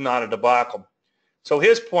on is not a debacle. So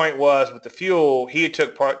his point was with the fuel, he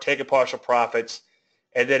took taken partial profits,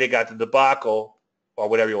 and then he got the debacle, or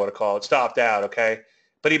whatever you want to call it, stopped out, okay?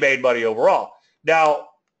 But he made money overall. Now,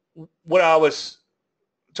 what I was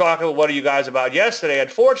talking with one of you guys about yesterday,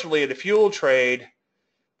 unfortunately, in the fuel trade,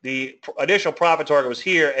 the initial profit target was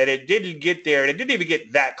here, and it didn't get there, and it didn't even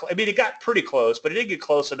get that close. I mean, it got pretty close, but it didn't get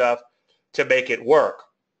close enough to make it work,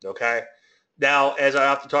 okay? Now, as I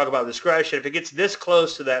have to talk about discretion, if it gets this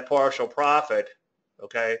close to that partial profit,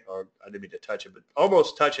 okay, or I didn't mean to touch it, but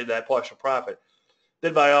almost touching that partial profit,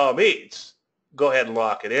 then by all means, go ahead and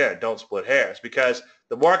lock it in. Don't split hairs, because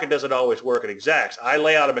the market doesn't always work in exacts. I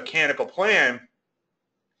lay out a mechanical plan,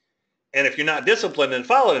 and if you're not disciplined, then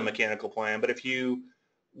follow the mechanical plan. But if you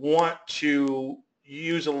want to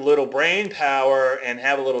use a little brain power and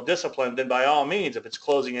have a little discipline, then by all means, if it's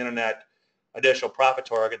closing in on that initial profit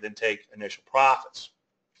target, then take initial profits.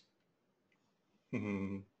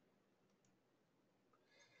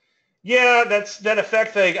 Yeah, that's that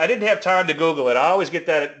effect thing. I didn't have time to Google it. I always get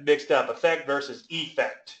that mixed up, effect versus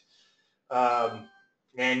effect.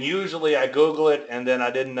 And usually I Google it, and then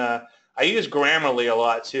I didn't. I use Grammarly a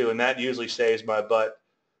lot too, and that usually saves my butt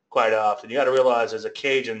quite often. You got to realize, as a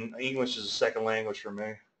Cajun, English is a second language for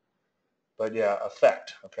me. But yeah,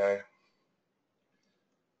 effect. Okay.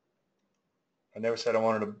 I never said I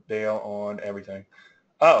wanted to bail on everything.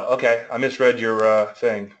 Oh, okay. I misread your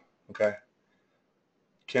thing. Okay.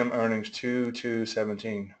 Kim earnings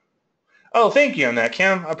 2/2/17. Oh, thank you on that,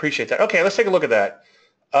 Kim. I appreciate that. Okay, let's take a look at that.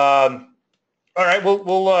 All right,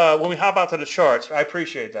 we'll when we hop out to the charts, I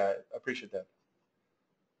appreciate that. I appreciate that.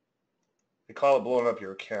 They call it blowing up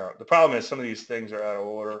your account. The problem is some of these things are out of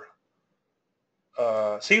order.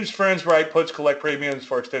 Seems friends right, puts collect premiums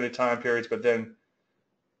for extended time periods, but then,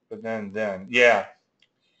 yeah.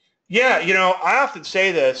 Yeah, you know, I often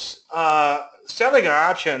say this, selling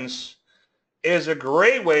options is a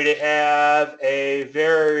great way to have a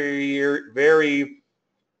very, very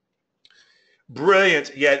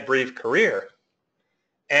brilliant yet brief career.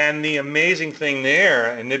 And the amazing thing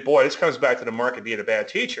there, and boy, this comes back to the market being a bad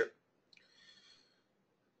teacher,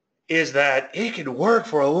 is that it can work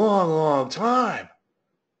for a long, long time.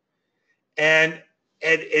 And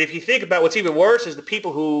if you think about what's even worse is the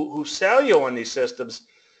people who sell you on these systems,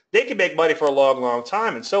 they can make money for a long, long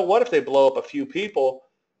time. And so what if they blow up a few people?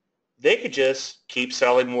 They could just keep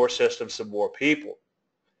selling more systems to more people.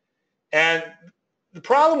 And the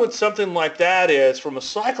problem with something like that is, from a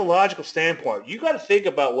psychological standpoint, you got to think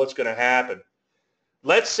about what's going to happen.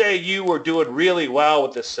 Let's say you were doing really well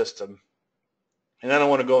with this system, and I don't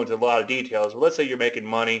want to go into a lot of details, but let's say you're making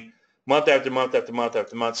money month after month after month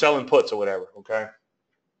after month, selling puts or whatever, okay?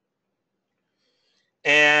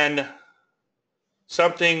 And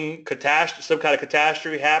some kind of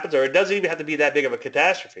catastrophe happens, or it doesn't even have to be that big of a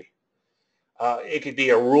catastrophe. It could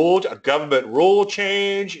be a government rule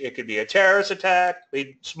change. It could be a terrorist attack. I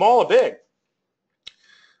mean, small or big.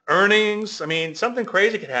 Earnings. I mean, something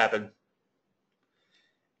crazy could happen.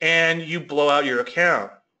 And you blow out your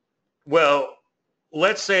account. Well,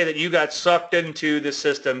 let's say that you got sucked into the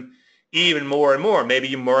system even more and more. Maybe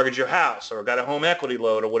you mortgaged your house or got a home equity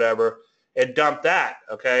loan or whatever and dumped that,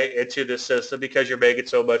 okay, into the system because you're making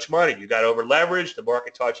so much money. You got over leveraged. The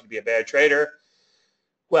market taught you to be a bad trader.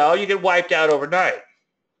 Well, you get wiped out overnight.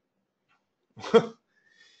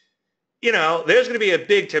 You know, there's going to be a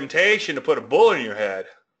big temptation to put a bullet in your head,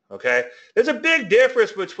 okay? There's a big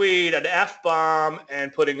difference between an F-bomb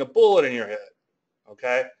and putting a bullet in your head,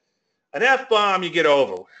 okay? An F-bomb you get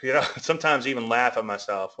over. You know, sometimes I even laugh at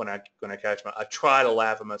myself when I try to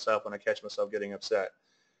laugh at myself when I catch myself getting upset.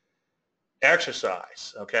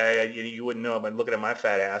 Exercise, okay? You wouldn't know by looking at my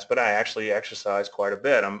fat ass, but I actually exercise quite a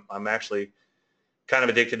bit. I'm actually kind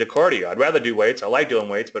of addicted to cardio. I'd rather do weights. I like doing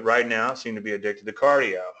weights, but right now I seem to be addicted to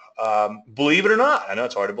cardio. Believe it or not, I know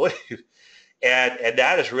it's hard to believe, and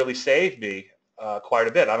that has really saved me quite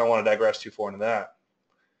a bit. I don't want to digress too far into that.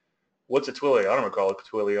 What's a Twilio? I don't recall a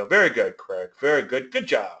Twilio. Very good, Craig. Very good. Good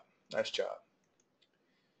job. Nice job.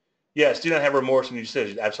 Yes, do not have remorse in your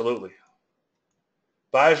decisions. Absolutely.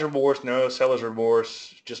 Buyer's remorse, no. Seller's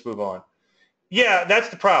remorse, just move on. Yeah, that's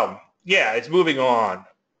the problem. Yeah, it's moving on.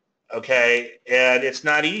 Okay, and it's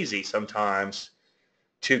not easy sometimes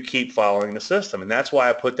to keep following the system, and that's why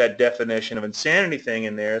I put that definition of insanity thing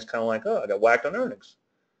in there. It's kind of like, oh, I got whacked on earnings.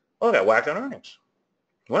 Oh, I got whacked on earnings.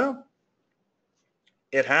 Well,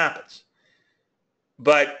 it happens.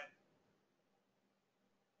 But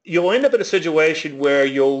you'll end up in a situation where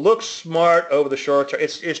you'll look smart over the short term.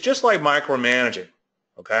 It's just like micromanaging,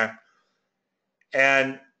 okay?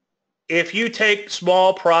 And if you take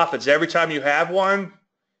small profits every time you have one,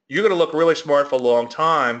 you're going to look really smart for a long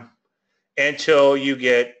time until you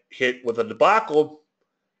get hit with a debacle,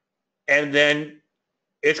 and then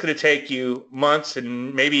it's going to take you months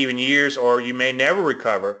and maybe even years, or you may never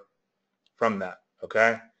recover from that,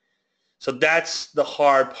 okay? So that's the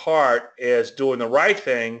hard part, is doing the right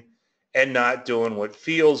thing and not doing what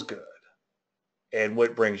feels good and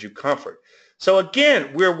what brings you comfort. So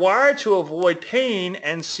again, we're wired to avoid pain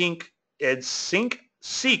and seek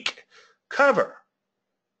cover.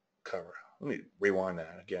 Let me rewind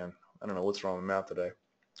that again. I don't know what's wrong with my mouth today.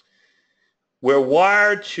 We're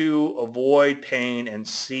wired to avoid pain and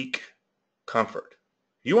seek comfort.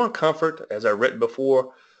 You want comfort, as I've written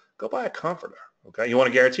before, go buy a comforter. Okay, you want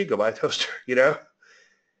a guarantee, go buy a toaster, you know?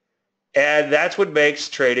 And that's what makes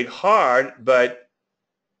trading hard, but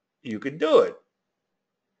you can do it.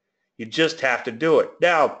 You just have to do it.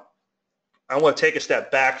 Now, I want to take a step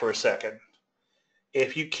back for a second.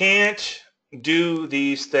 If you can't do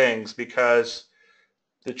these things because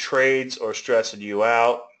the trades are stressing you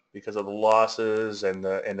out, because of the losses and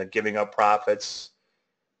the giving up profits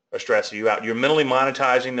are stressing you out, you're mentally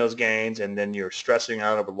monetizing those gains, and then you're stressing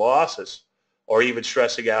out over losses, or even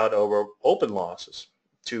stressing out over open losses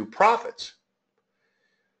to profits,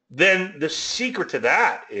 then the secret to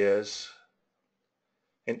that is,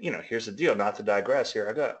 and you know, here's the deal, not to digress, here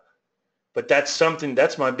I go, but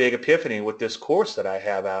that's my big epiphany with this course that I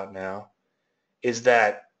have out now, is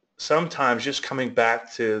that sometimes just coming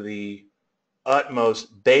back to the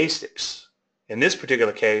utmost basics, in this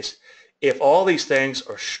particular case, if all these things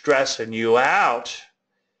are stressing you out,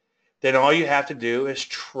 then all you have to do is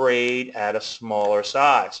trade at a smaller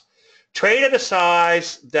size. Trade at a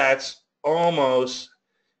size that's almost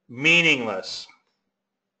meaningless.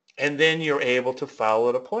 And then you're able to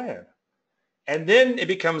follow the plan. And then it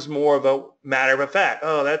becomes more of a matter of fact.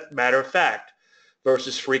 Oh, that's matter of fact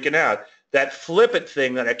versus freaking out. That flippant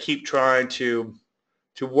thing that I keep trying to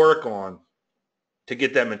work on to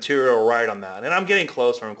get that material right on that. And I'm getting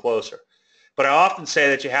closer and closer. But I often say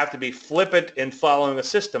that you have to be flippant in following a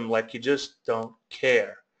system, like you just don't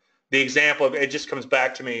care. The example, it just comes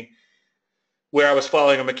back to me where I was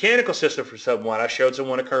following a mechanical system for someone. I showed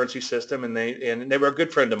someone a currency system, and they were a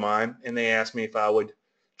good friend of mine, and they asked me if I would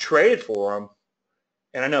trade for them.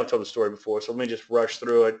 And I know I've told the story before, so let me just rush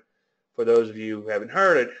through it for those of you who haven't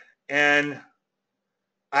heard it. And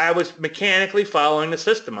I was mechanically following the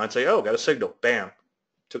system. I'd say, oh, got a signal, bam,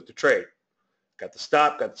 took the trade. Got the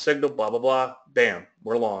stop, got the signal, blah, blah, blah, bam,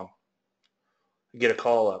 we're long. Get a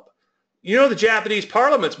call up. You know, the Japanese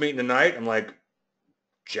parliament's meeting tonight. I'm like,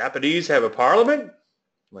 Japanese have a parliament? I'm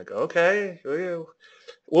like, okay. Well,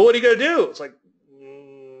 what are you going to do? It's like,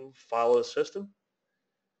 follow the system.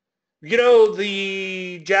 You know,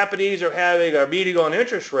 the Japanese are having a meeting on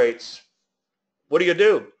interest rates. What are you going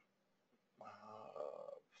to do?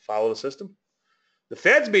 Follow the system. The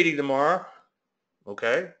Fed's meeting tomorrow.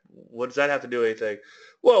 Okay. What does that have to do with anything?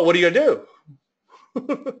 Well, what are you going to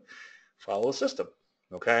do? Follow the system.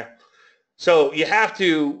 Okay. So you have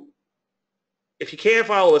to, if you can't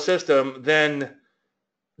follow the system, then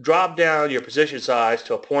drop down your position size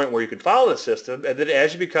to a point where you can follow the system, and then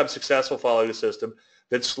as you become successful following the system,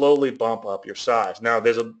 then slowly bump up your size. Now,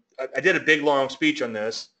 I did a big, long speech on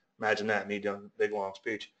this. Imagine that, me doing a big, long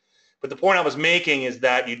speech. But the point I was making is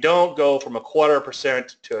that you don't go from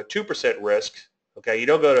 0.25% to a 2% risk. Okay, you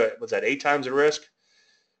don't go to, what's that, 8 times the risk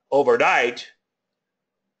overnight,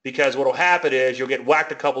 because what will happen is you'll get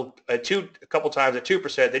whacked a couple times at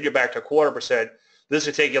 2%, then you're back to 0.25%. This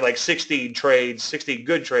would take you like 16 trades, 16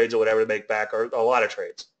 good trades or whatever to make back, or a lot of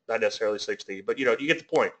trades, not necessarily 16, but you get the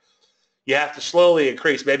point. You have to slowly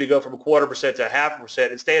increase, maybe go from 0.25% to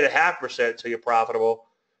 0.5% and stay at 0.5% until you're profitable,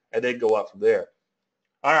 and then go up from there.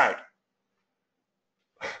 All right.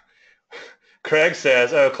 Craig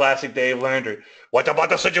says, oh, classic Dave Landry. What about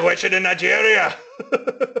the situation in Nigeria?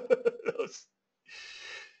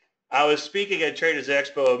 I was speaking at Traders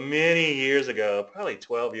Expo many years ago, probably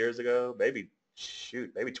 12 years ago, maybe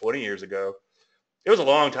 20 years ago. It was a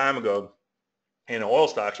long time ago, and oil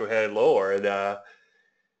stocks were headed lower. And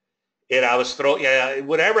I was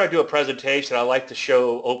whenever I do a presentation, I like to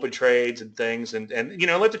show open trades and things, and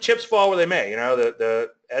let the chips fall where they may.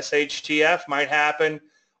 The SHTF might happen,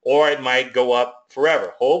 or it might go up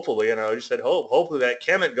forever. Hopefully, I just said hopefully that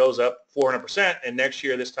Kemet goes up 400%, and next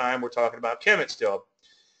year this time we're talking about Kemet still.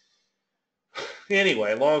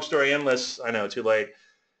 Anyway, long story endless. I know, too late.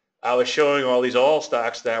 I was showing all these oil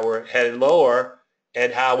stocks that were headed lower,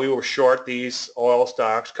 and how we were short these oil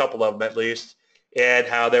stocks, a couple of them at least, and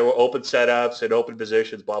how there were open setups and open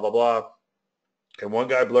positions, blah, blah, blah. And one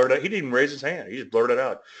guy blurted out, he didn't even raise his hand. He just blurted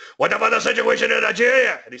out, what about the situation in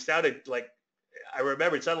Nigeria? And he sounded like, I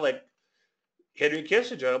remember, it sounded like Henry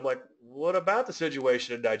Kissinger. I'm like, what about the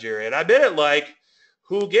situation in Nigeria? And I meant it like,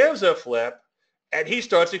 who gives a flip? And he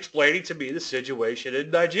starts explaining to me the situation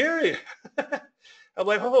in Nigeria. I'm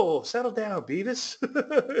like, oh, settle down, Beavis.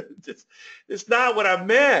 It's not what I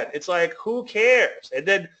meant. It's like, who cares? And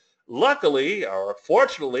then luckily, or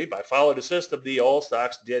fortunately, by following the system, the oil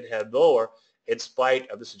stocks did head lower in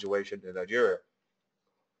spite of the situation in Nigeria.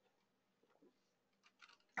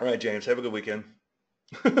 All right, James, have a good weekend.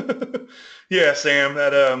 Yeah, Sam,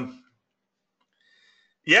 that,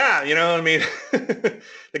 yeah, the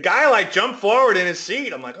guy like jumped forward in his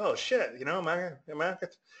seat. I'm like, oh shit, I think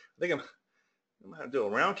I'm going to do a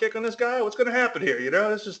round kick on this guy. What's going to happen here?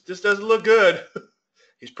 This doesn't look good.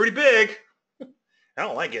 He's pretty big. I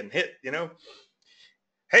don't like getting hit,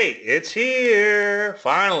 Hey, it's here.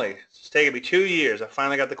 Finally. It's taken me 2 years. I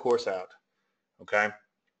finally got the course out. Okay.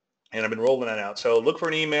 And I've been rolling that out. So look for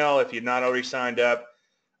an email if you're not already signed up.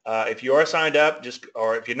 If you are signed up,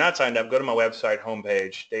 or if you're not signed up, go to my website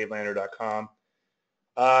homepage, davelandry.com.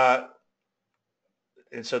 And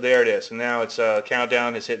so there it is. And now it's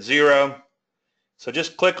countdown has hit 0. So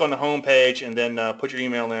just click on the homepage and then put your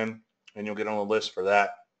email in, and you'll get on the list for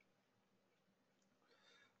that.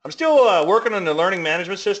 I'm still working on the learning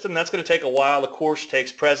management system. That's going to take a while. The course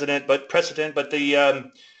takes precedent, but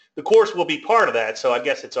the course will be part of that. So I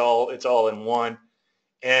guess it's all in one.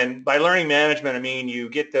 And by learning management, I mean you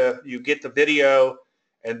get the video,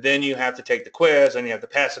 and then you have to take the quiz, and you have to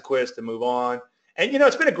pass the quiz to move on. And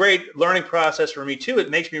it's been a great learning process for me too.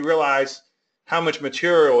 It makes me realize how much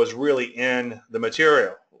material is really in the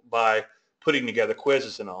material by putting together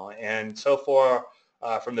quizzes and all. And so far,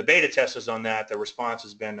 from the beta testers on that, the response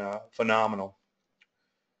has been phenomenal.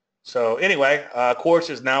 So anyway,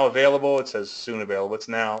 course is now available. It says soon available.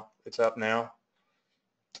 It's up now.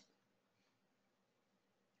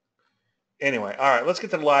 Anyway, all right, let's get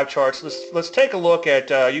to the live charts. Let's take a look at,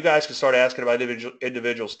 you guys can start asking about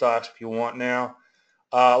individual stocks if you want now.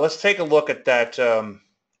 Let's take a look at that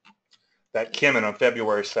Kemet on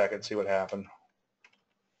February 2nd, see what happened.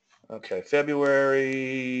 Okay, February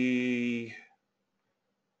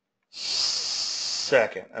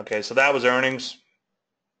 2nd. Okay, so that was earnings.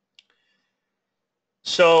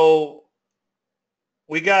 So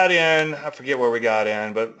we got in, I forget where we got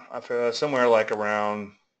in, but somewhere like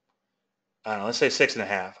around, I don't know, let's say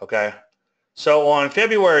 6.5, okay? So on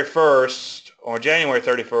February 1st or January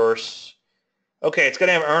 31st, okay, it's going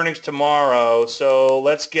to have earnings tomorrow, so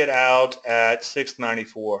let's get out at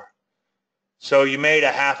 6.94. So you made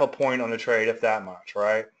 0.5 point on the trade, if that much,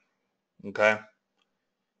 right? Okay.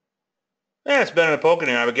 Yeah, it's better than poking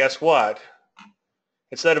in, but guess what?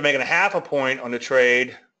 Instead of making 0.5 point on the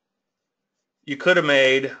trade, you could have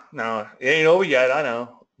made, no, it ain't over yet, I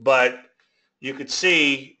know, but you could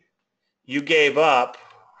see you gave up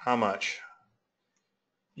how much?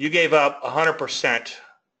 You gave up 100%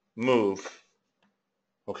 move,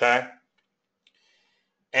 okay?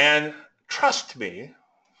 And trust me,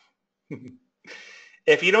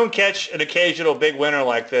 if you don't catch an occasional big winner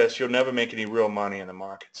like this, you'll never make any real money in the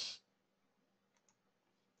markets.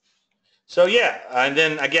 So yeah, and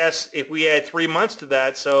then I guess if we add 3 months to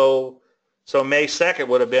that, so May 2nd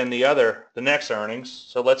would have been the next earnings.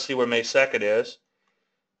 So let's see where May 2nd is.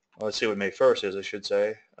 let's see what May 1st is, I should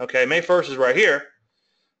say. Okay, May 1st is right here.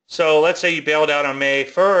 So let's say you bailed out on May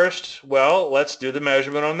 1st. Well, let's do the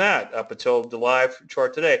measurement on that up until the live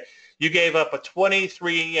chart today. You gave up a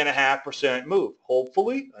 23.5% move.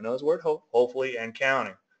 Hopefully, I know this word, hopefully, and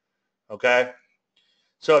counting. Okay?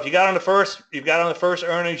 So if you got on the first,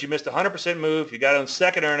 earnings, you missed a 100% move. If you got on the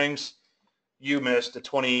second earnings, you missed a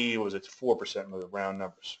 4% move, round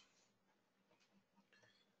numbers.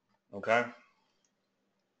 Okay?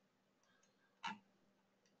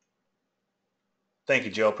 Thank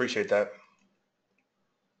you, Joe. Appreciate that.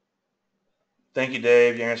 Thank you,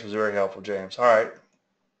 Dave. Your answer was very helpful, James. All right.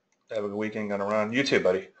 Have a good weekend. Gonna run. You too,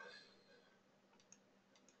 buddy.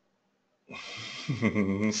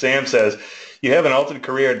 Sam says, you have an alternate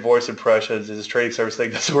career at voice impressions. This trading service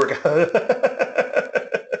thing doesn't work out.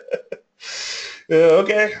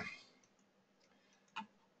 Okay.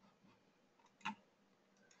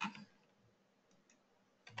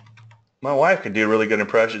 My wife can do really good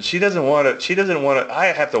impressions. She doesn't want to. I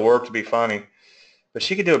have to work to be funny, but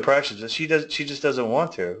she can do impressions. And she just doesn't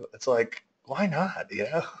want to. It's like, why not? You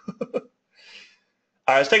know. All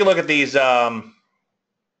right, let's take a look at these.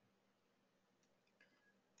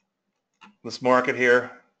 This market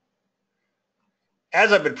here.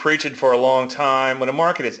 As I've been preaching for a long time, when a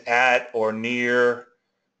market is at or near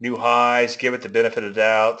new highs, give it the benefit of the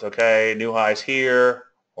doubt. Okay, new highs here,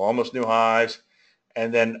 or almost new highs,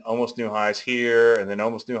 and then almost new highs here, and then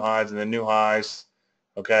almost new highs, and then new highs.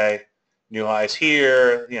 Okay, new highs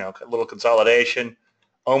here, you know, a little consolidation,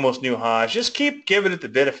 almost new highs. Just keep giving it the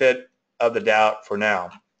benefit of the doubt for now.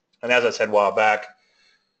 And as I said a while back,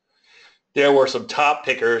 there were some top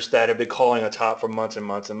pickers that have been calling a top for months and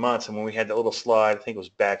months and months. And when we had that little slide, I think it was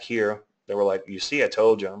back here, they were like, you see, I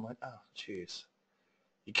told you. I'm like, oh, jeez.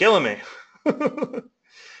 You're killing me.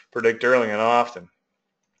 Predict early and often.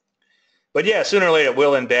 But yeah, sooner or later it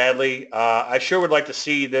will end badly. I sure would like to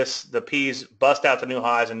see the P's bust out the new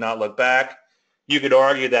highs and not look back. You could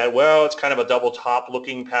argue that, well, it's kind of a double top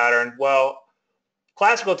looking pattern. Well,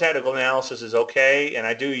 classical technical analysis is okay, and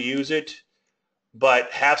I do use it,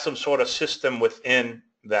 but have some sort of system within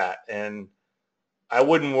that. And I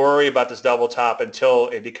wouldn't worry about this double top until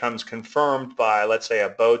it becomes confirmed by, let's say, a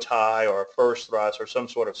bow tie or a first thrust or some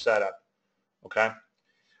sort of setup. Okay?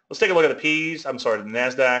 Let's take a look at the P's. I'm sorry, the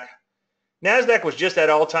NASDAQ. NASDAQ was just at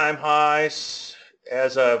all-time highs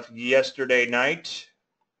as of yesterday night.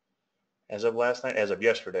 As of last night? As of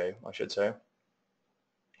yesterday, I should say.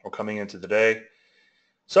 We're coming into the day.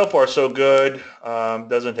 So far, so good.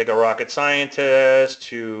 Doesn't take a rocket scientist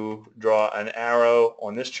to draw an arrow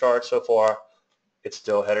on this chart so far. It's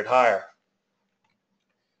still headed higher.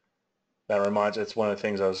 That reminds me, it's one of the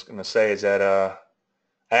things I was going to say is that I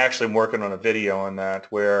actually am working on a video on that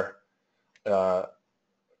where, I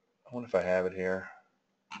wonder if I have it here.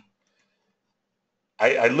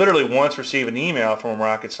 I literally once received an email from a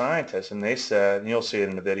rocket scientist, and they said, and you'll see it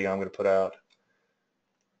in the video I'm going to put out,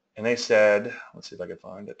 and they said, let's see if I can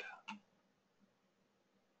find it.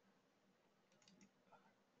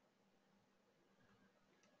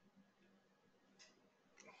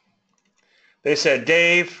 They said,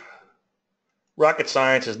 Dave, rocket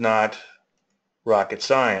science is not rocket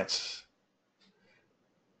science.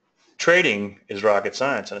 Trading is rocket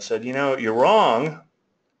science. And I said, you know, you're wrong.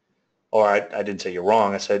 Or I didn't say you're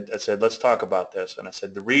wrong. I said, let's talk about this. And I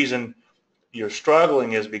said, the reason you're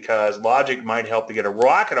struggling is because logic might help to get a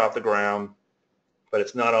rocket off the ground, but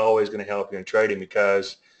it's not always going to help you in trading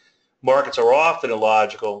because markets are often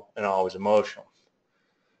illogical and always emotional.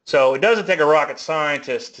 So it doesn't take a rocket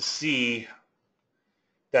scientist to see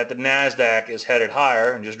that the NASDAQ is headed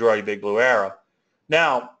higher and just draw your big blue arrow.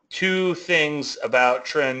 Now, two things about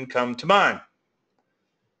trend come to mind.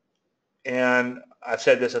 And I've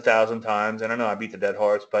said this 1,000 times, and I know I beat the dead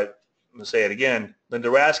horse, but I'm going to say it again. Linda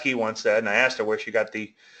Rasky once said, and I asked her where she got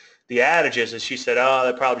the adages, and she said, oh,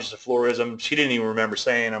 they're probably just a florism. She didn't even remember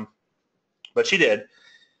saying them, but she did.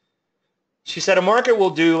 She said a market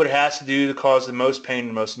will do what it has to do to cause the most pain to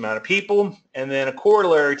the most amount of people, and then a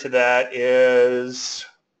corollary to that is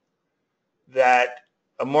that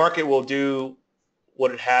a market will do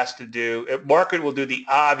what it has to do. A market will do the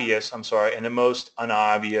obvious, in the most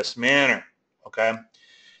unobvious manner. Okay,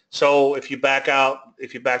 so if you back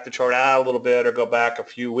the chart out a little bit or go back a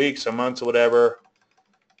few weeks or months or whatever,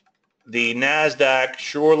 the NASDAQ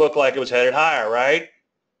sure looked like it was headed higher, right?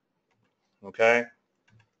 Okay,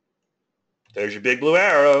 there's your big blue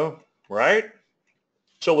arrow, right?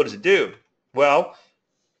 So what does it do? Well,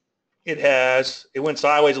 it went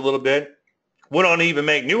sideways a little bit, went on to even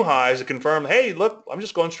make new highs to confirm, hey, look, I'm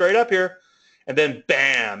just going straight up here. And then,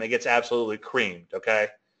 bam, it gets absolutely creamed, okay?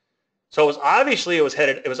 So it was obvious it was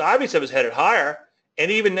headed higher,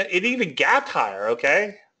 and it even gapped higher,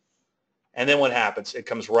 okay? And then what happens? It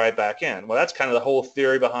comes right back in. Well, that's kind of the whole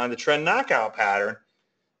theory behind the trend knockout pattern,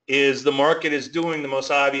 is the market is doing the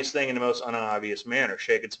most obvious thing in the most unobvious manner,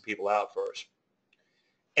 shaking some people out first.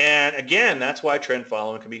 And again, that's why trend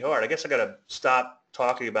following can be hard. I guess I got to stop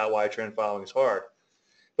talking about why trend following is hard.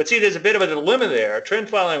 But see, there's a bit of a dilemma there. Trend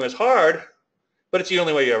following is hard, but it's the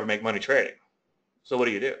only way you ever make money trading. So what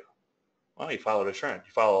do? Well, you follow the trend.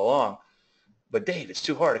 You follow along. But Dave, it's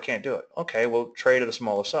too hard. I can't do it. Okay, well, trade at a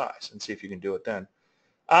smaller size and see if you can do it then.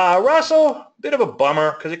 Russell, bit of a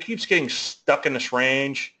bummer because it keeps getting stuck in this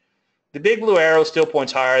range. The big blue arrow still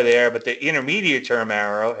points higher there, but the intermediate term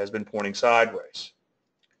arrow has been pointing sideways.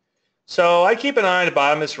 So I keep an eye on the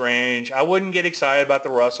bottom of this range. I wouldn't get excited about the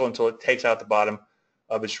Russell until it takes out the bottom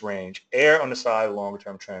of its range. Err on the side of the longer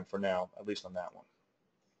term trend for now, at least on that one.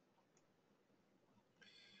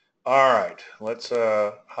 All right, let's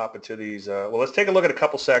hop into these. Well, let's take a look at a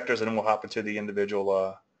couple sectors, and then we'll hop into the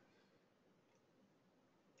individual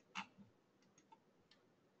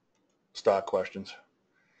stock questions.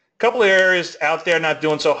 A couple of areas out there not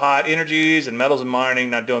doing so hot. Energies and metals and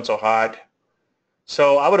mining not doing so hot.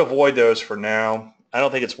 So I would avoid those for now. I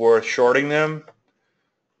don't think it's worth shorting them.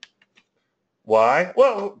 Why?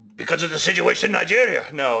 Well, because of the situation in Nigeria.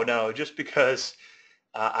 No, just because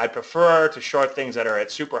I prefer to short things that are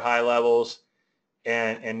at super high levels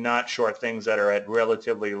and not short things that are at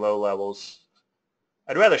relatively low levels.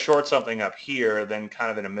 I'd rather short something up here than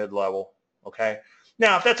kind of in a mid-level, okay?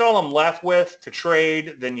 Now, if that's all I'm left with to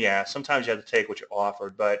trade, then yeah, sometimes you have to take what you're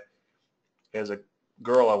offered. But as a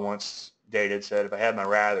girl I once dated said, if I had my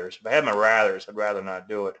rathers, I'd rather not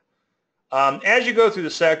do it. As you go through the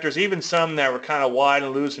sectors, even some that were kind of wide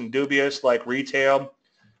and loose and dubious, like retail,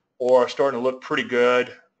 or starting to look pretty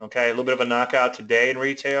good, okay, a little bit of a knockout today in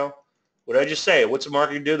retail. What did I just say? What's the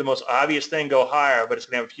market going to do? The most obvious thing, go higher, but it's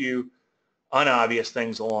going to have a few unobvious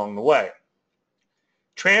things along the way.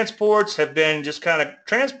 Transports have been just kind of,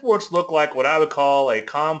 transports look like what I would call a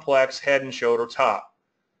complex head and shoulder top,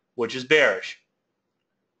 which is bearish.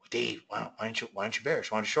 Dave, why aren't you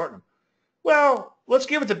bearish? Why don't you shorten them? Well, let's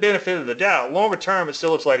give it the benefit of the doubt. Longer term, it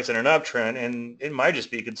still looks like it's in an uptrend, and it might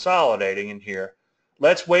just be consolidating in here.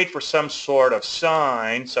 Let's wait for some sort of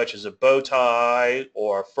sign, such as a bow tie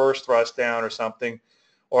or a first thrust down or something,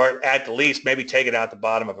 or at the least maybe take it out the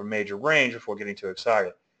bottom of a major range before getting too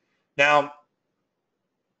excited. Now,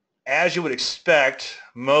 as you would expect,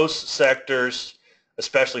 most sectors,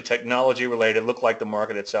 especially technology related, look like the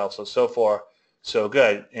market itself. So far, so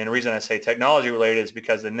good. And the reason I say technology related is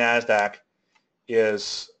because the NASDAQ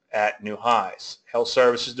is at new highs. Health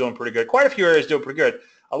services is doing pretty good. Quite a few areas doing pretty good.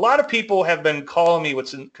 A lot of people have been calling me with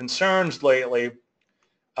some concerns lately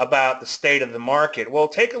about the state of the market. Well,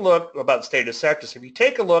 take a look about the state of the sectors. If you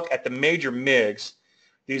take a look at the major MIGs,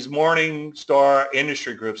 these Morningstar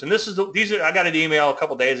industry groups, and I got an email a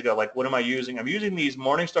couple days ago, like, what am I using? I'm using these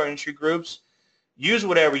Morningstar industry groups. Use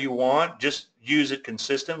whatever you want. Just use it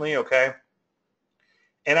consistently, okay?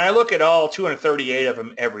 And I look at all 238 of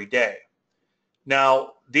them every day.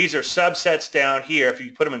 Now, these are subsets down here. If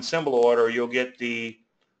you put them in symbol order, you'll get the,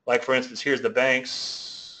 like for instance, here's the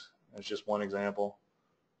banks. That's just one example.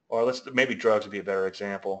 Or maybe drugs would be a better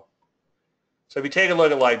example. So if you take a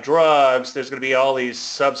look at like drugs, there's going to be all these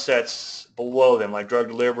subsets below them, like drug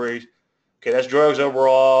delivery. Okay, that's drugs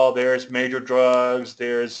overall. There's major drugs.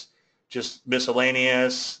 There's just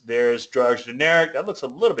miscellaneous. There's drugs generic. That looks a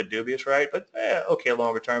little bit dubious, right? But okay,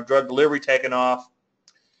 longer term. Drug delivery taking off.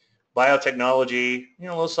 Biotechnology, a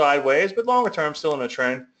little sideways, but longer term still in a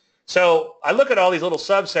trend. So I look at all these little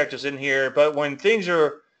subsectors in here, but when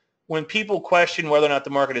people question whether or not the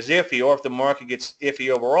market is iffy, or if the market gets iffy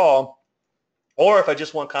overall, or if I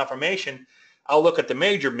just want confirmation, I'll look at the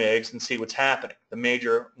major MIGs and see what's happening, the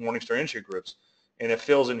major Morningstar industry groups. And if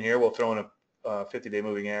Phil's in here, we'll throw in a 50-day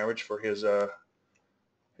moving average for his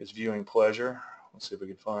viewing pleasure. Let's see if we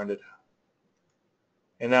can find it.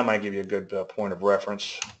 And that might give you a good point of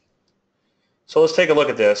reference. So let's take a look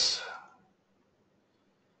at this.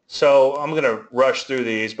 So I'm going to rush through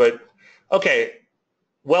these, but okay,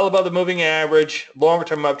 well above the moving average, longer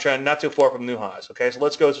term uptrend, not too far from new highs. Okay, so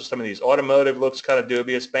let's go through some of these. Automotive looks kind of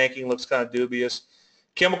dubious. Banking looks kind of dubious.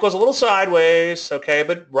 Chemicals a little sideways, okay,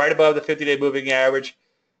 but right above the 50-day moving average.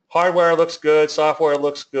 Hardware looks good. Software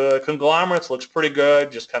looks good. Conglomerates looks pretty good.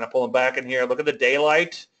 Just kind of pulling back in here. Look at the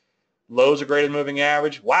daylight. Lows are greater than moving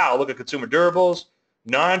average. Wow, look at consumer durables.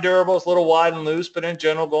 Non-durables, a little wide and loose, but in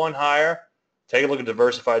general going higher. Take a look at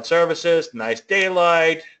diversified services. Nice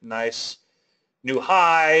daylight. Nice new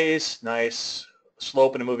highs. Nice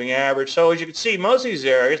slope in the moving average. So as you can see, most of these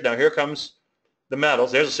areas, now here comes the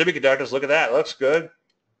metals. There's the semiconductors. Look at that. Looks good.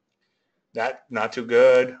 That, not too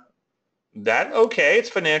good. That, okay. It's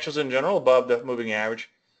financials in general above the moving average.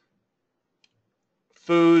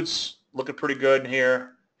 Foods looking pretty good in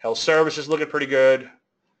here. Health services looking pretty good.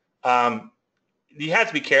 You have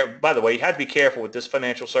to be careful. By the way, you have to be careful with this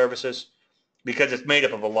financial services because it's made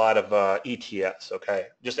up of a lot of ETFs, okay?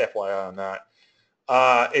 Just FYI on that.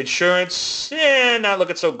 Insurance, not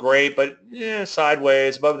looking so great, but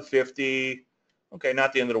sideways, above the 50. Okay,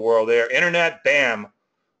 not the end of the world there. Internet, bam,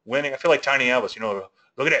 winning. I feel like Tiny Elvis, you know,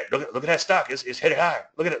 look at it. Look at that stock. It's headed high.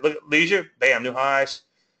 Look at it. Look at leisure, bam, new highs.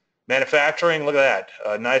 Manufacturing, look at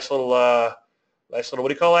that. Nice little, what do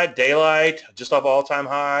you call that? Daylight, just off all-time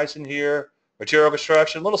highs in here. Material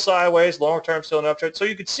construction, a little sideways, long-term still an uptrend. So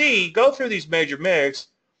you could see, go through these major MIGs.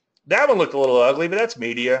 That one looked a little ugly, but that's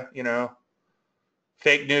media, you know.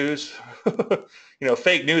 Fake news. You know,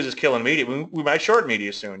 fake news is killing media. We might short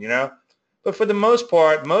media soon, you know. But for the most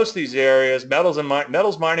part, most of these areas, metals,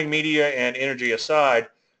 mining, media, and energy aside,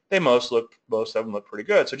 most of them look pretty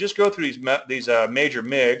good. So just go through these major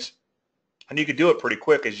MIGs, and you can do it pretty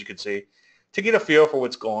quick, as you can see, to get a feel for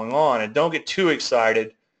what's going on. And don't get too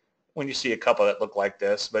excited when you see a couple that look like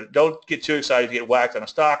this, but don't get too excited to get whacked on a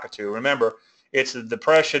stock or two. Remember, it's the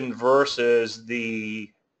depression versus the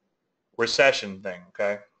recession thing,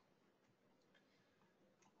 okay?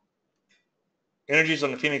 Energy's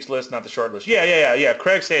on the Phoenix list, not the short list. Yeah.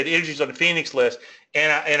 Craig said energy's on the Phoenix list,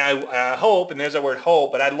 and I hope, and there's that word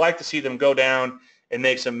hope, but I'd like to see them go down and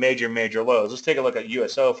make some major lows. Let's take a look at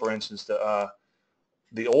USO, for instance. The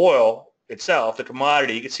oil itself, the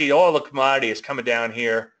commodity, you can see all the commodity is coming down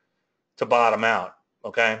here to bottom out,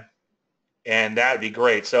 okay? And that would be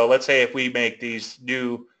great. So let's say if we make these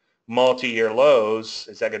new multi-year lows,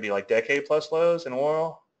 is that going to be like decade-plus lows in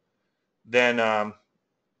oil? Then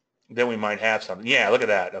we might have something. Yeah, look at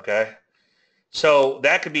that, okay? So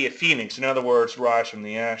that could be a phoenix. In other words, rise from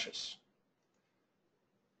the ashes.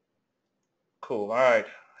 Cool. All right.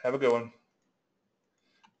 Have a good one.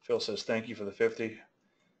 Phil says thank you for the 50.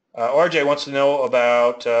 RJ wants to know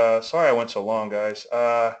about, sorry I went so long, guys.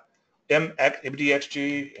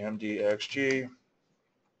 MDXG.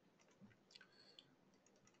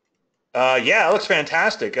 Yeah, it looks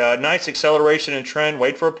fantastic. Nice acceleration and trend.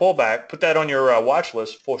 Wait for a pullback. Put that on your watch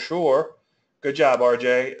list for sure. Good job,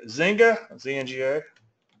 RJ. Zynga, Z-N-G-A.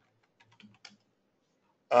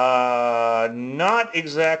 Not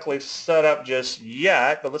exactly set up just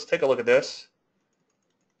yet, but let's take a look at this.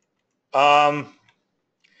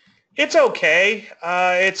 It's okay.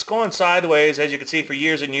 It's going sideways, as you can see, for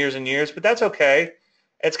years and years and years, but that's okay.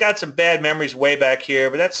 It's got some bad memories way back here,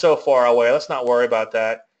 but that's so far away. Let's not worry about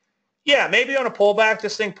that. Yeah, maybe on a pullback,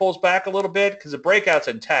 this thing pulls back a little bit because the breakout's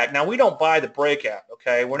intact. Now, we don't buy the breakout,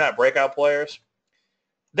 okay? We're not breakout players.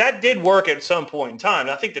 That did work at some point in time.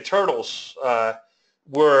 I think the turtles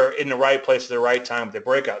were in the right place at the right time with the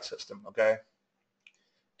breakout system, okay?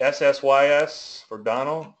 SSYS for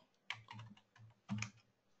Donald.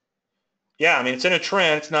 Yeah, I mean, it's in a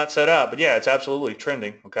trend. It's not set up, but yeah, it's absolutely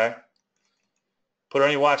trending, okay? Put it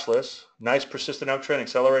on your watch list. Nice persistent uptrend,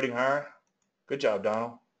 accelerating higher. Good job,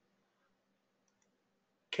 Donald.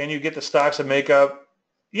 Can you get the stocks that make up?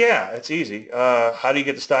 Yeah, it's easy. How do you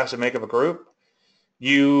get the stocks that make up a group?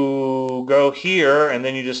 You go here, and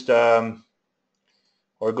then you just, or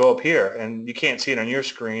go up here, and you can't see it on your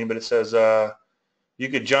screen, but it says you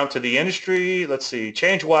could jump to the industry. Let's see,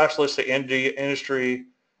 change watch list to industry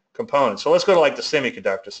components. So let's go to like the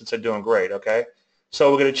semiconductor since they're doing great, okay? So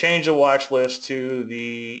we're going to change the watch list to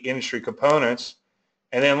the industry components,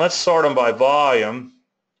 and then let's sort them by volume,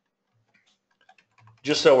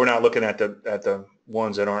 just so we're not looking at the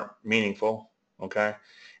ones that aren't meaningful, okay?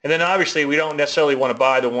 And then obviously we don't necessarily want to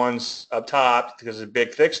buy the ones up top because they're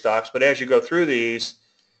big thick stocks, but as you go through these,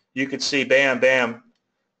 you can see bam, bam,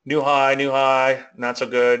 new high, not so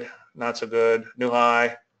good, not so good, new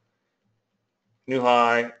high, new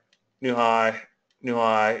high, new high, new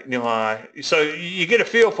high, new high. So you get a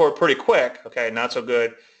feel for it pretty quick, okay, not so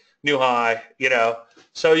good, new high, you know.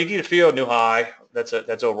 So you get a feel, new high, that's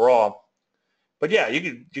overall. But yeah, you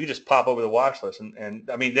can just pop over the watch list, and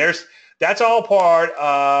I mean, that's all part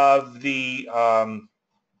of the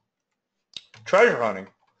treasure hunting.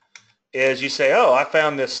 Is you say, oh, I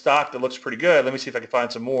found this stock that looks pretty good. Let me see if I can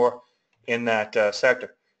find some more in that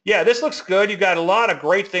sector. Yeah, this looks good. You've got a lot of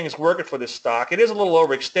great things working for this stock. It is a little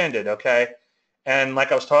overextended, okay? And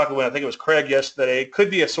like I was talking with, I think it was Craig yesterday, it could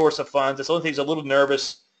be a source of funds. It's the only thing that's a little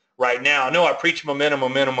nervous right now. I know I preach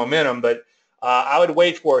momentum, but I would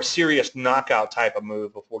wait for a serious knockout type of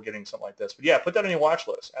move before getting something like this. But yeah, put that on your watch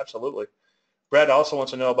list. Absolutely. Brett also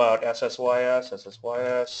wants to know about SSYS.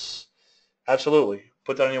 SSYS. Absolutely.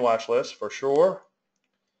 Put that on your watch list for sure.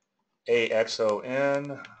 AXON.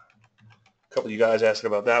 A couple of you guys asked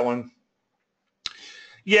about that one.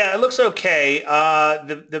 Yeah, it looks okay.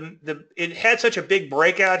 It had such a big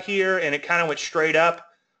breakout here, and it kind of went straight up.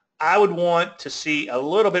 I would want to see a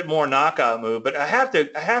little bit more knockout move, but I have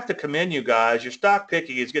to commend you guys. Your stock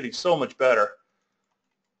picking is getting so much better.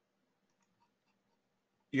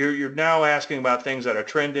 You're now asking about things that are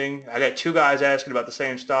trending. I got two guys asking about the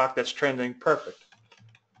same stock that's trending. Perfect.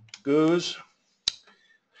 Goose.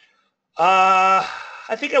 I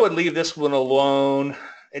think I would leave this one alone.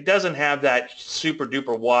 It doesn't have that super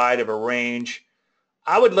duper wide of a range.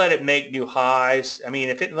 I would let it make new highs. I mean,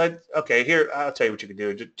 if it like, okay, here, I'll tell you what you can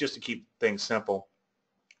do just to keep things simple.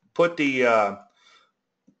 Put the,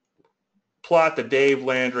 plot the Dave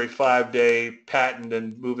Landry 5-day patent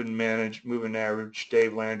and moving average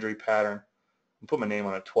Dave Landry pattern and put my name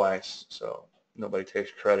on it twice so nobody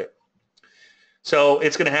takes credit. So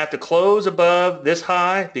it's going to have to close above this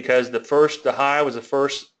high because the high was the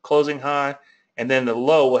first closing high, and then the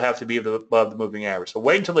low will have to be above the moving average. So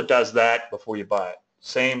wait until it does that before you buy it.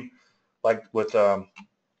 Same like with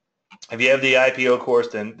if you have the IPO course,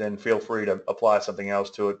 then feel free to apply something else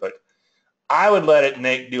to it. But I would let it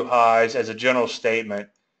make new highs as a general statement,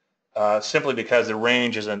 simply because the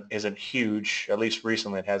range isn't huge. At least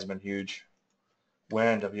recently, it hasn't been huge.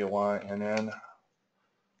 WYN, WYNN.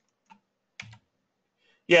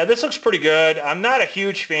 Yeah, this looks pretty good. I'm not a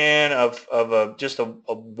huge fan of just a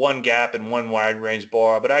one gap and one wide range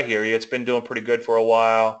bar, but I hear you. It's been doing pretty good for a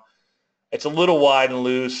while. It's a little wide and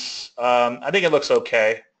loose. I think it looks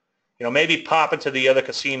okay. You know, maybe pop into the other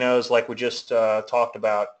casinos like we just talked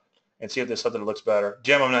about and see if there's something that looks better.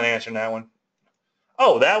 Jim, I'm not answering that one.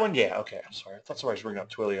 Oh, that one? Yeah, okay. I'm sorry. I thought somebody was ringing up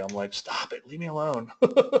Twilio. I'm like, stop it. Leave me alone.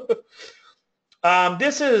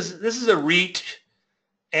 This is a REIT.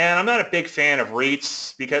 And I'm not a big fan of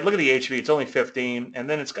REITs because look at the HV, it's only 15, and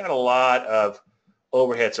then it's got a lot of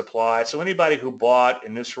overhead supply. So anybody who bought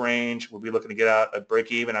in this range will be looking to get out at break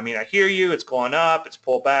even. I mean, I hear you, it's going up, it's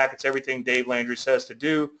pulled back, it's everything Dave Landry says to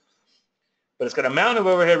do, but it's got a mountain of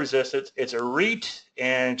overhead resistance. It's a REIT,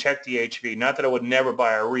 and check the HV. Not that I would never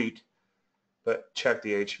buy a REIT, but check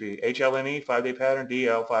the HV. HLNE, 5-day pattern,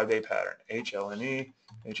 DL, 5-day pattern. HLNE,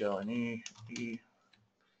 HLNE, E.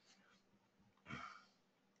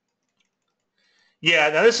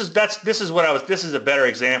 Yeah, now this is a better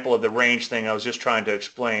example of the range thing I was just trying to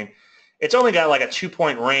explain. It's only got like a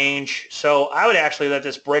 2-point range, so I would actually let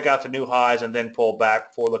this break out to new highs and then pull back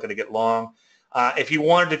before looking to get long. If you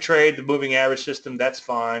wanted to trade the moving average system, that's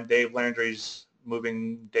fine. Dave Landry's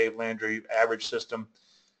moving Dave Landry average system.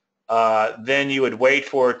 Then you would wait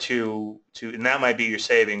for it to, and that might be your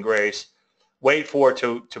saving grace. Wait for it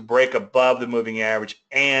to break above the moving average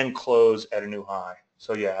and close at a new high.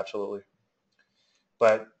 So yeah, absolutely.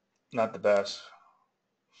 But not the best.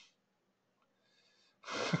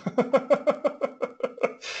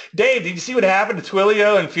 Dave, did you see what happened to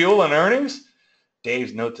Twilio and Fuel and earnings?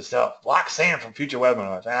 Dave's note to self, block Sam from future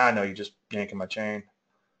webinars. I know you're just yanking my chain.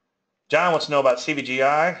 John wants to know about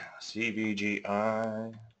CVGI.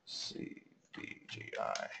 CVGI.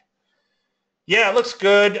 Yeah, it looks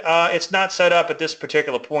good. It's not set up at this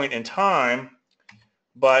particular point in time,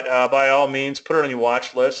 but by all means, put it on your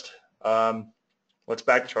watch list. Let's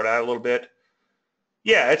back the chart out a little bit.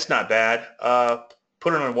 Yeah, it's not bad.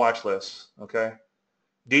 Put it on a watch list, okay?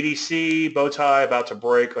 DDC, bow tie about to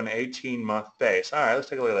break on an 18-month base. All right, let's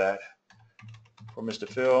take a look at that for Mr.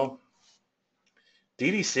 Phil.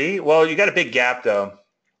 DDC, well, you got a big gap, though.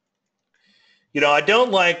 You know, I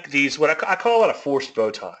don't like these, what I call it a forced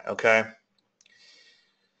bow tie, okay?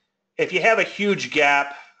 If you have a huge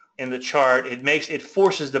gap in the chart, it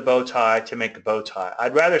forces the bow tie to make a bow tie.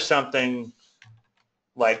 I'd rather something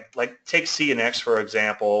like take CNX, for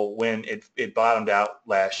example, when it bottomed out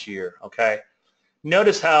last year, okay?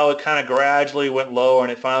 Notice how it kind of gradually went lower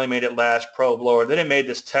and it finally made it last probe lower. Then it made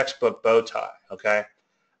this textbook bow tie, okay?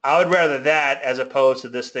 I would rather that as opposed to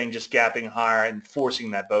this thing just gapping higher and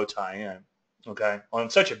forcing that bow tie in, okay,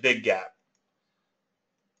 on such a big gap.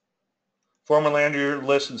 Former Landry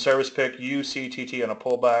list and service pick, UCTT on a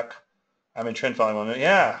pullback. I'm in trend following moment.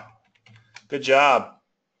 Yeah, good job.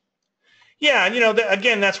 Yeah, and you know,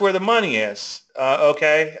 again, that's where the money is.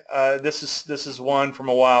 Okay, this is one from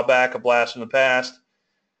a while back, a blast from the past.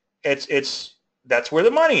 That's where the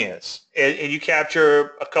money is, and you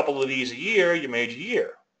capture a couple of these a year, you made your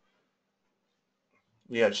year.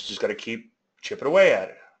 Yeah, just got to keep chipping away at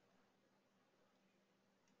it.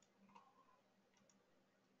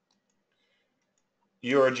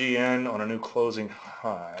 URGN on a new closing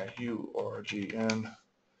high. URGN.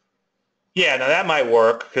 Yeah, now that might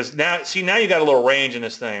work because now, see, now you got a little range in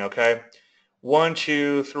this thing, okay? 1,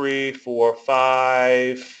 2, 3, 4,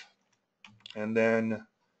 5, and then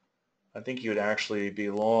I think you'd actually be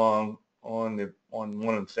long on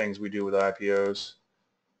one of the things we do with IPOs.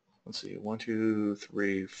 Let's see, 1, 2,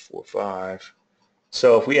 3, 4, 5.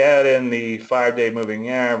 So if we add in the 5-day moving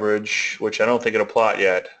average, which I don't think it'll plot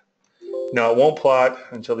yet. No, it won't plot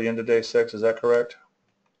until the end of day 6. Is that correct?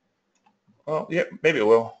 Well, yeah, maybe it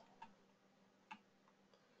will.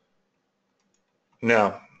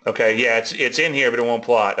 No. Okay, yeah, it's in here, but it won't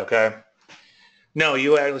plot, okay? No,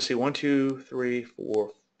 you add, let's see, 1, 2, 3,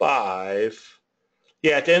 4, 5.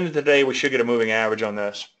 Yeah, at the end of the day, we should get a moving average on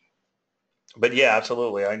this. But yeah,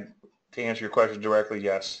 absolutely. To answer your question directly,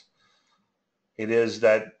 yes. It is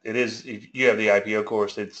that, it is, if you have the IPO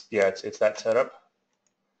course, it's that setup.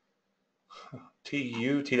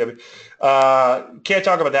 TU, TW. Can't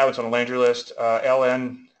talk about that one. It's on the Landry list.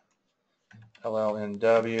 LN,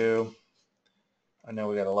 LLNW. I know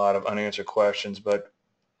we got a lot of unanswered questions, but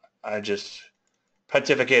I just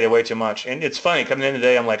pontificated way too much. And it's funny, coming in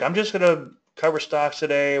today, I'm like, I'm just going to cover stocks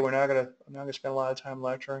today. I'm not going to spend a lot of time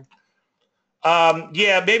lecturing.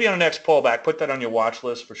 Yeah, maybe on the next pullback. Put that on your watch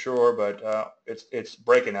list for sure, but it's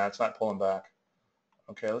breaking out. It's not pulling back.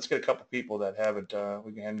 Okay, let's get a couple people that haven't,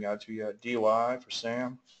 we haven't got to yet. DUI for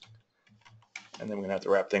Sam. And then we're going to have to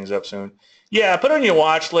wrap things up soon. Yeah, put it on your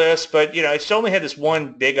watch list, but, you know, it's only had this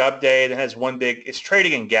one big update. It has one big, it's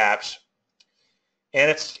trading in gaps. And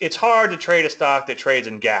it's hard to trade a stock that trades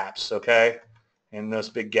in gaps, okay? And those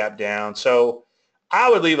big gap down. So I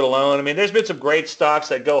would leave it alone. I mean, there's been some great stocks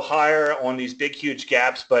that go higher on these big, huge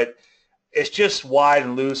gaps, but it's just wide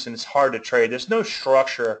and loose, and it's hard to trade. There's no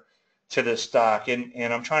structure to this stock. And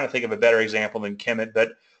I'm trying to think of a better example than Kemet,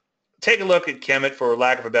 but take a look at Kemet for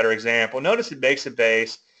lack of a better example. Notice it makes a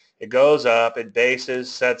base. It goes up. It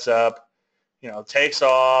bases, sets up, you know, takes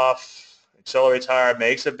off, accelerates higher,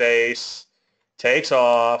 makes a base, takes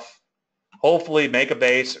off, hopefully make a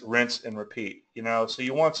base, rinse, and repeat. You know, so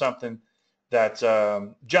you want something that,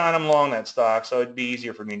 John, I'm long that stock, so it'd be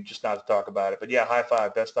easier for me just not to talk about it. But yeah, high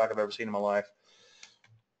five, best stock I've ever seen in my life.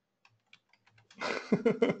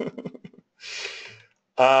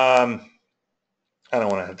 I don't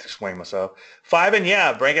want to have to explain myself. 5 and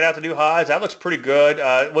yeah, break it out to new highs. That looks pretty good.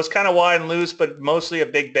 It was kind of wide and loose, but mostly a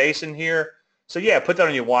big base in here. So yeah, put that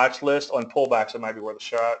on your watch list. On pullbacks, it might be worth a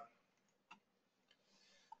shot.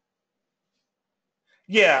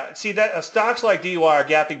 Yeah, see that stocks like DUI are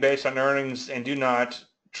gapping based on earnings and do not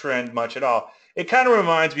trend much at all. It kind of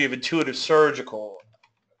reminds me of Intuitive Surgical.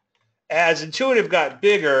 As Intuitive got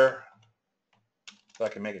bigger, if I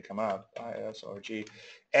can make it come out, ISRG.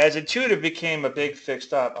 As Intuitive became a big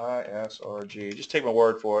fixed up, ISRG, just take my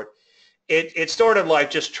word for it. It started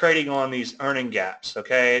like just trading on these earning gaps,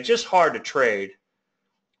 okay? It's just hard to trade.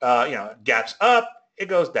 You know, gaps up, it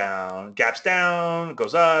goes down. Gaps down, it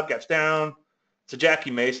goes up. Gaps down. It's a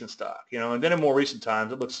Jackie Mason stock, you know, and then in more recent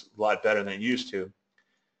times, it looks a lot better than it used to.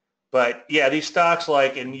 But yeah, these stocks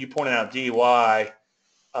like, and you pointed out DY,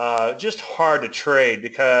 just hard to trade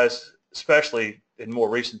because, especially in more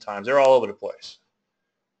recent times, they're all over the place.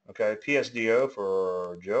 Okay, PSDO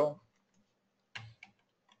for Joe.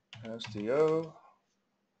 PSDO.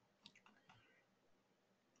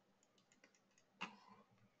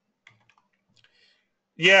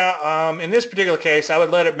 Yeah, in this particular case, I would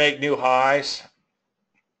let it make new highs,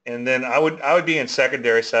 and then I would be in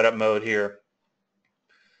secondary setup mode here.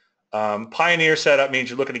 Pioneer setup means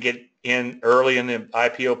you're looking to get in early in the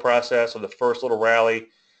IPO process or the first little rally.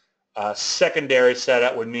 Secondary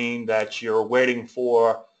setup would mean that you're waiting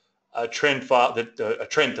for a trend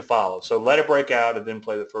to follow. So let it break out and then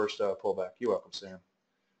play the first pullback. You're welcome, Sam.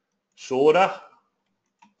 Sorta.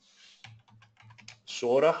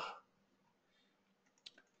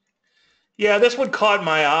 Yeah, this one caught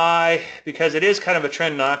my eye because it is kind of a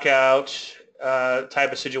trend knockout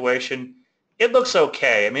type of situation. It looks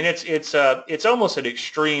okay. I mean, it's almost an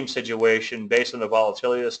extreme situation based on the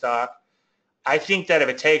volatility of the stock. I think that if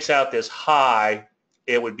it takes out this high,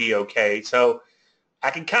 it would be okay. So I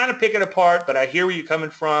can kind of pick it apart, but I hear where you're coming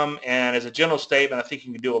from. And as a general statement, I think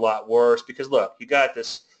you can do a lot worse because, look, you got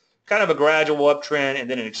this kind of a gradual uptrend and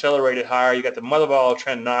then an accelerated higher. You got the mother of all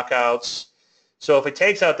trend knockouts. So if it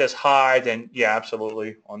takes out this high, then yeah,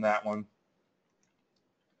 absolutely on that one.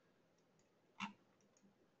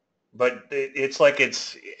 But it's like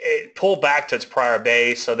it pulled back to its prior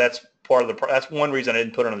base, so that's part of that's one reason I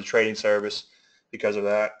didn't put it on the trading service because of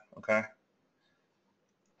that. Okay.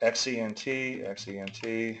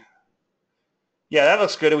 XCNT. Yeah, that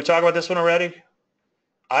looks good. Did we talk about this one already?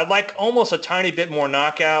 I'd like almost a tiny bit more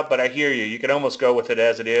knockout, but I hear you. You could almost go with it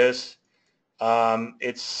as it is.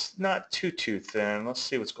 It's not too thin. Let's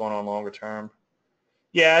see what's going on longer term.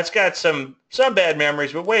 Yeah, it's got some bad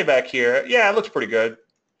memories, but way back here, yeah, it looks pretty good.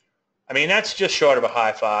 I mean, that's just short of a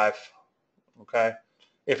high five, okay?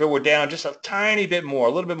 If it were down just a tiny bit more,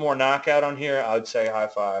 a little bit more knockout on here, I would say high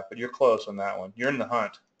five, but you're close on that one. You're in the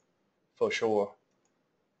hunt for sure.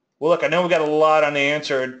 Well, look, I know we got a lot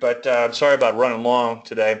unanswered, but I'm sorry about running long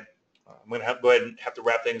today. I'm going to go ahead and have to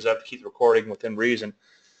wrap things up to keep the recording within reason.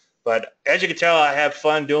 But as you can tell, I have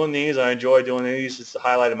fun doing these. I enjoy doing these. It's the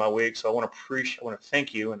highlight of my week. So I want to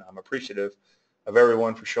thank you, and I'm appreciative of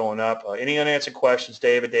everyone for showing up. Any unanswered questions,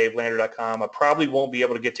 Dave at davelandry.com. I probably won't be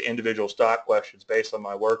able to get to individual stock questions based on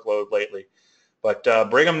my workload lately. But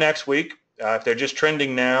bring them next week. If they're just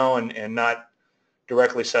trending now and not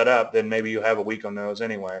directly set up, then maybe you have a week on those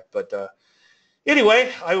anyway. But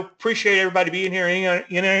anyway, I appreciate everybody being here.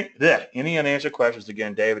 Any unanswered questions,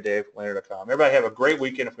 again, Dave at davelandry.com. Everybody have a great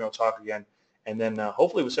weekend if we don't talk again. And then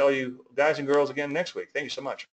hopefully we'll see all you guys and girls again next week. Thank you so much.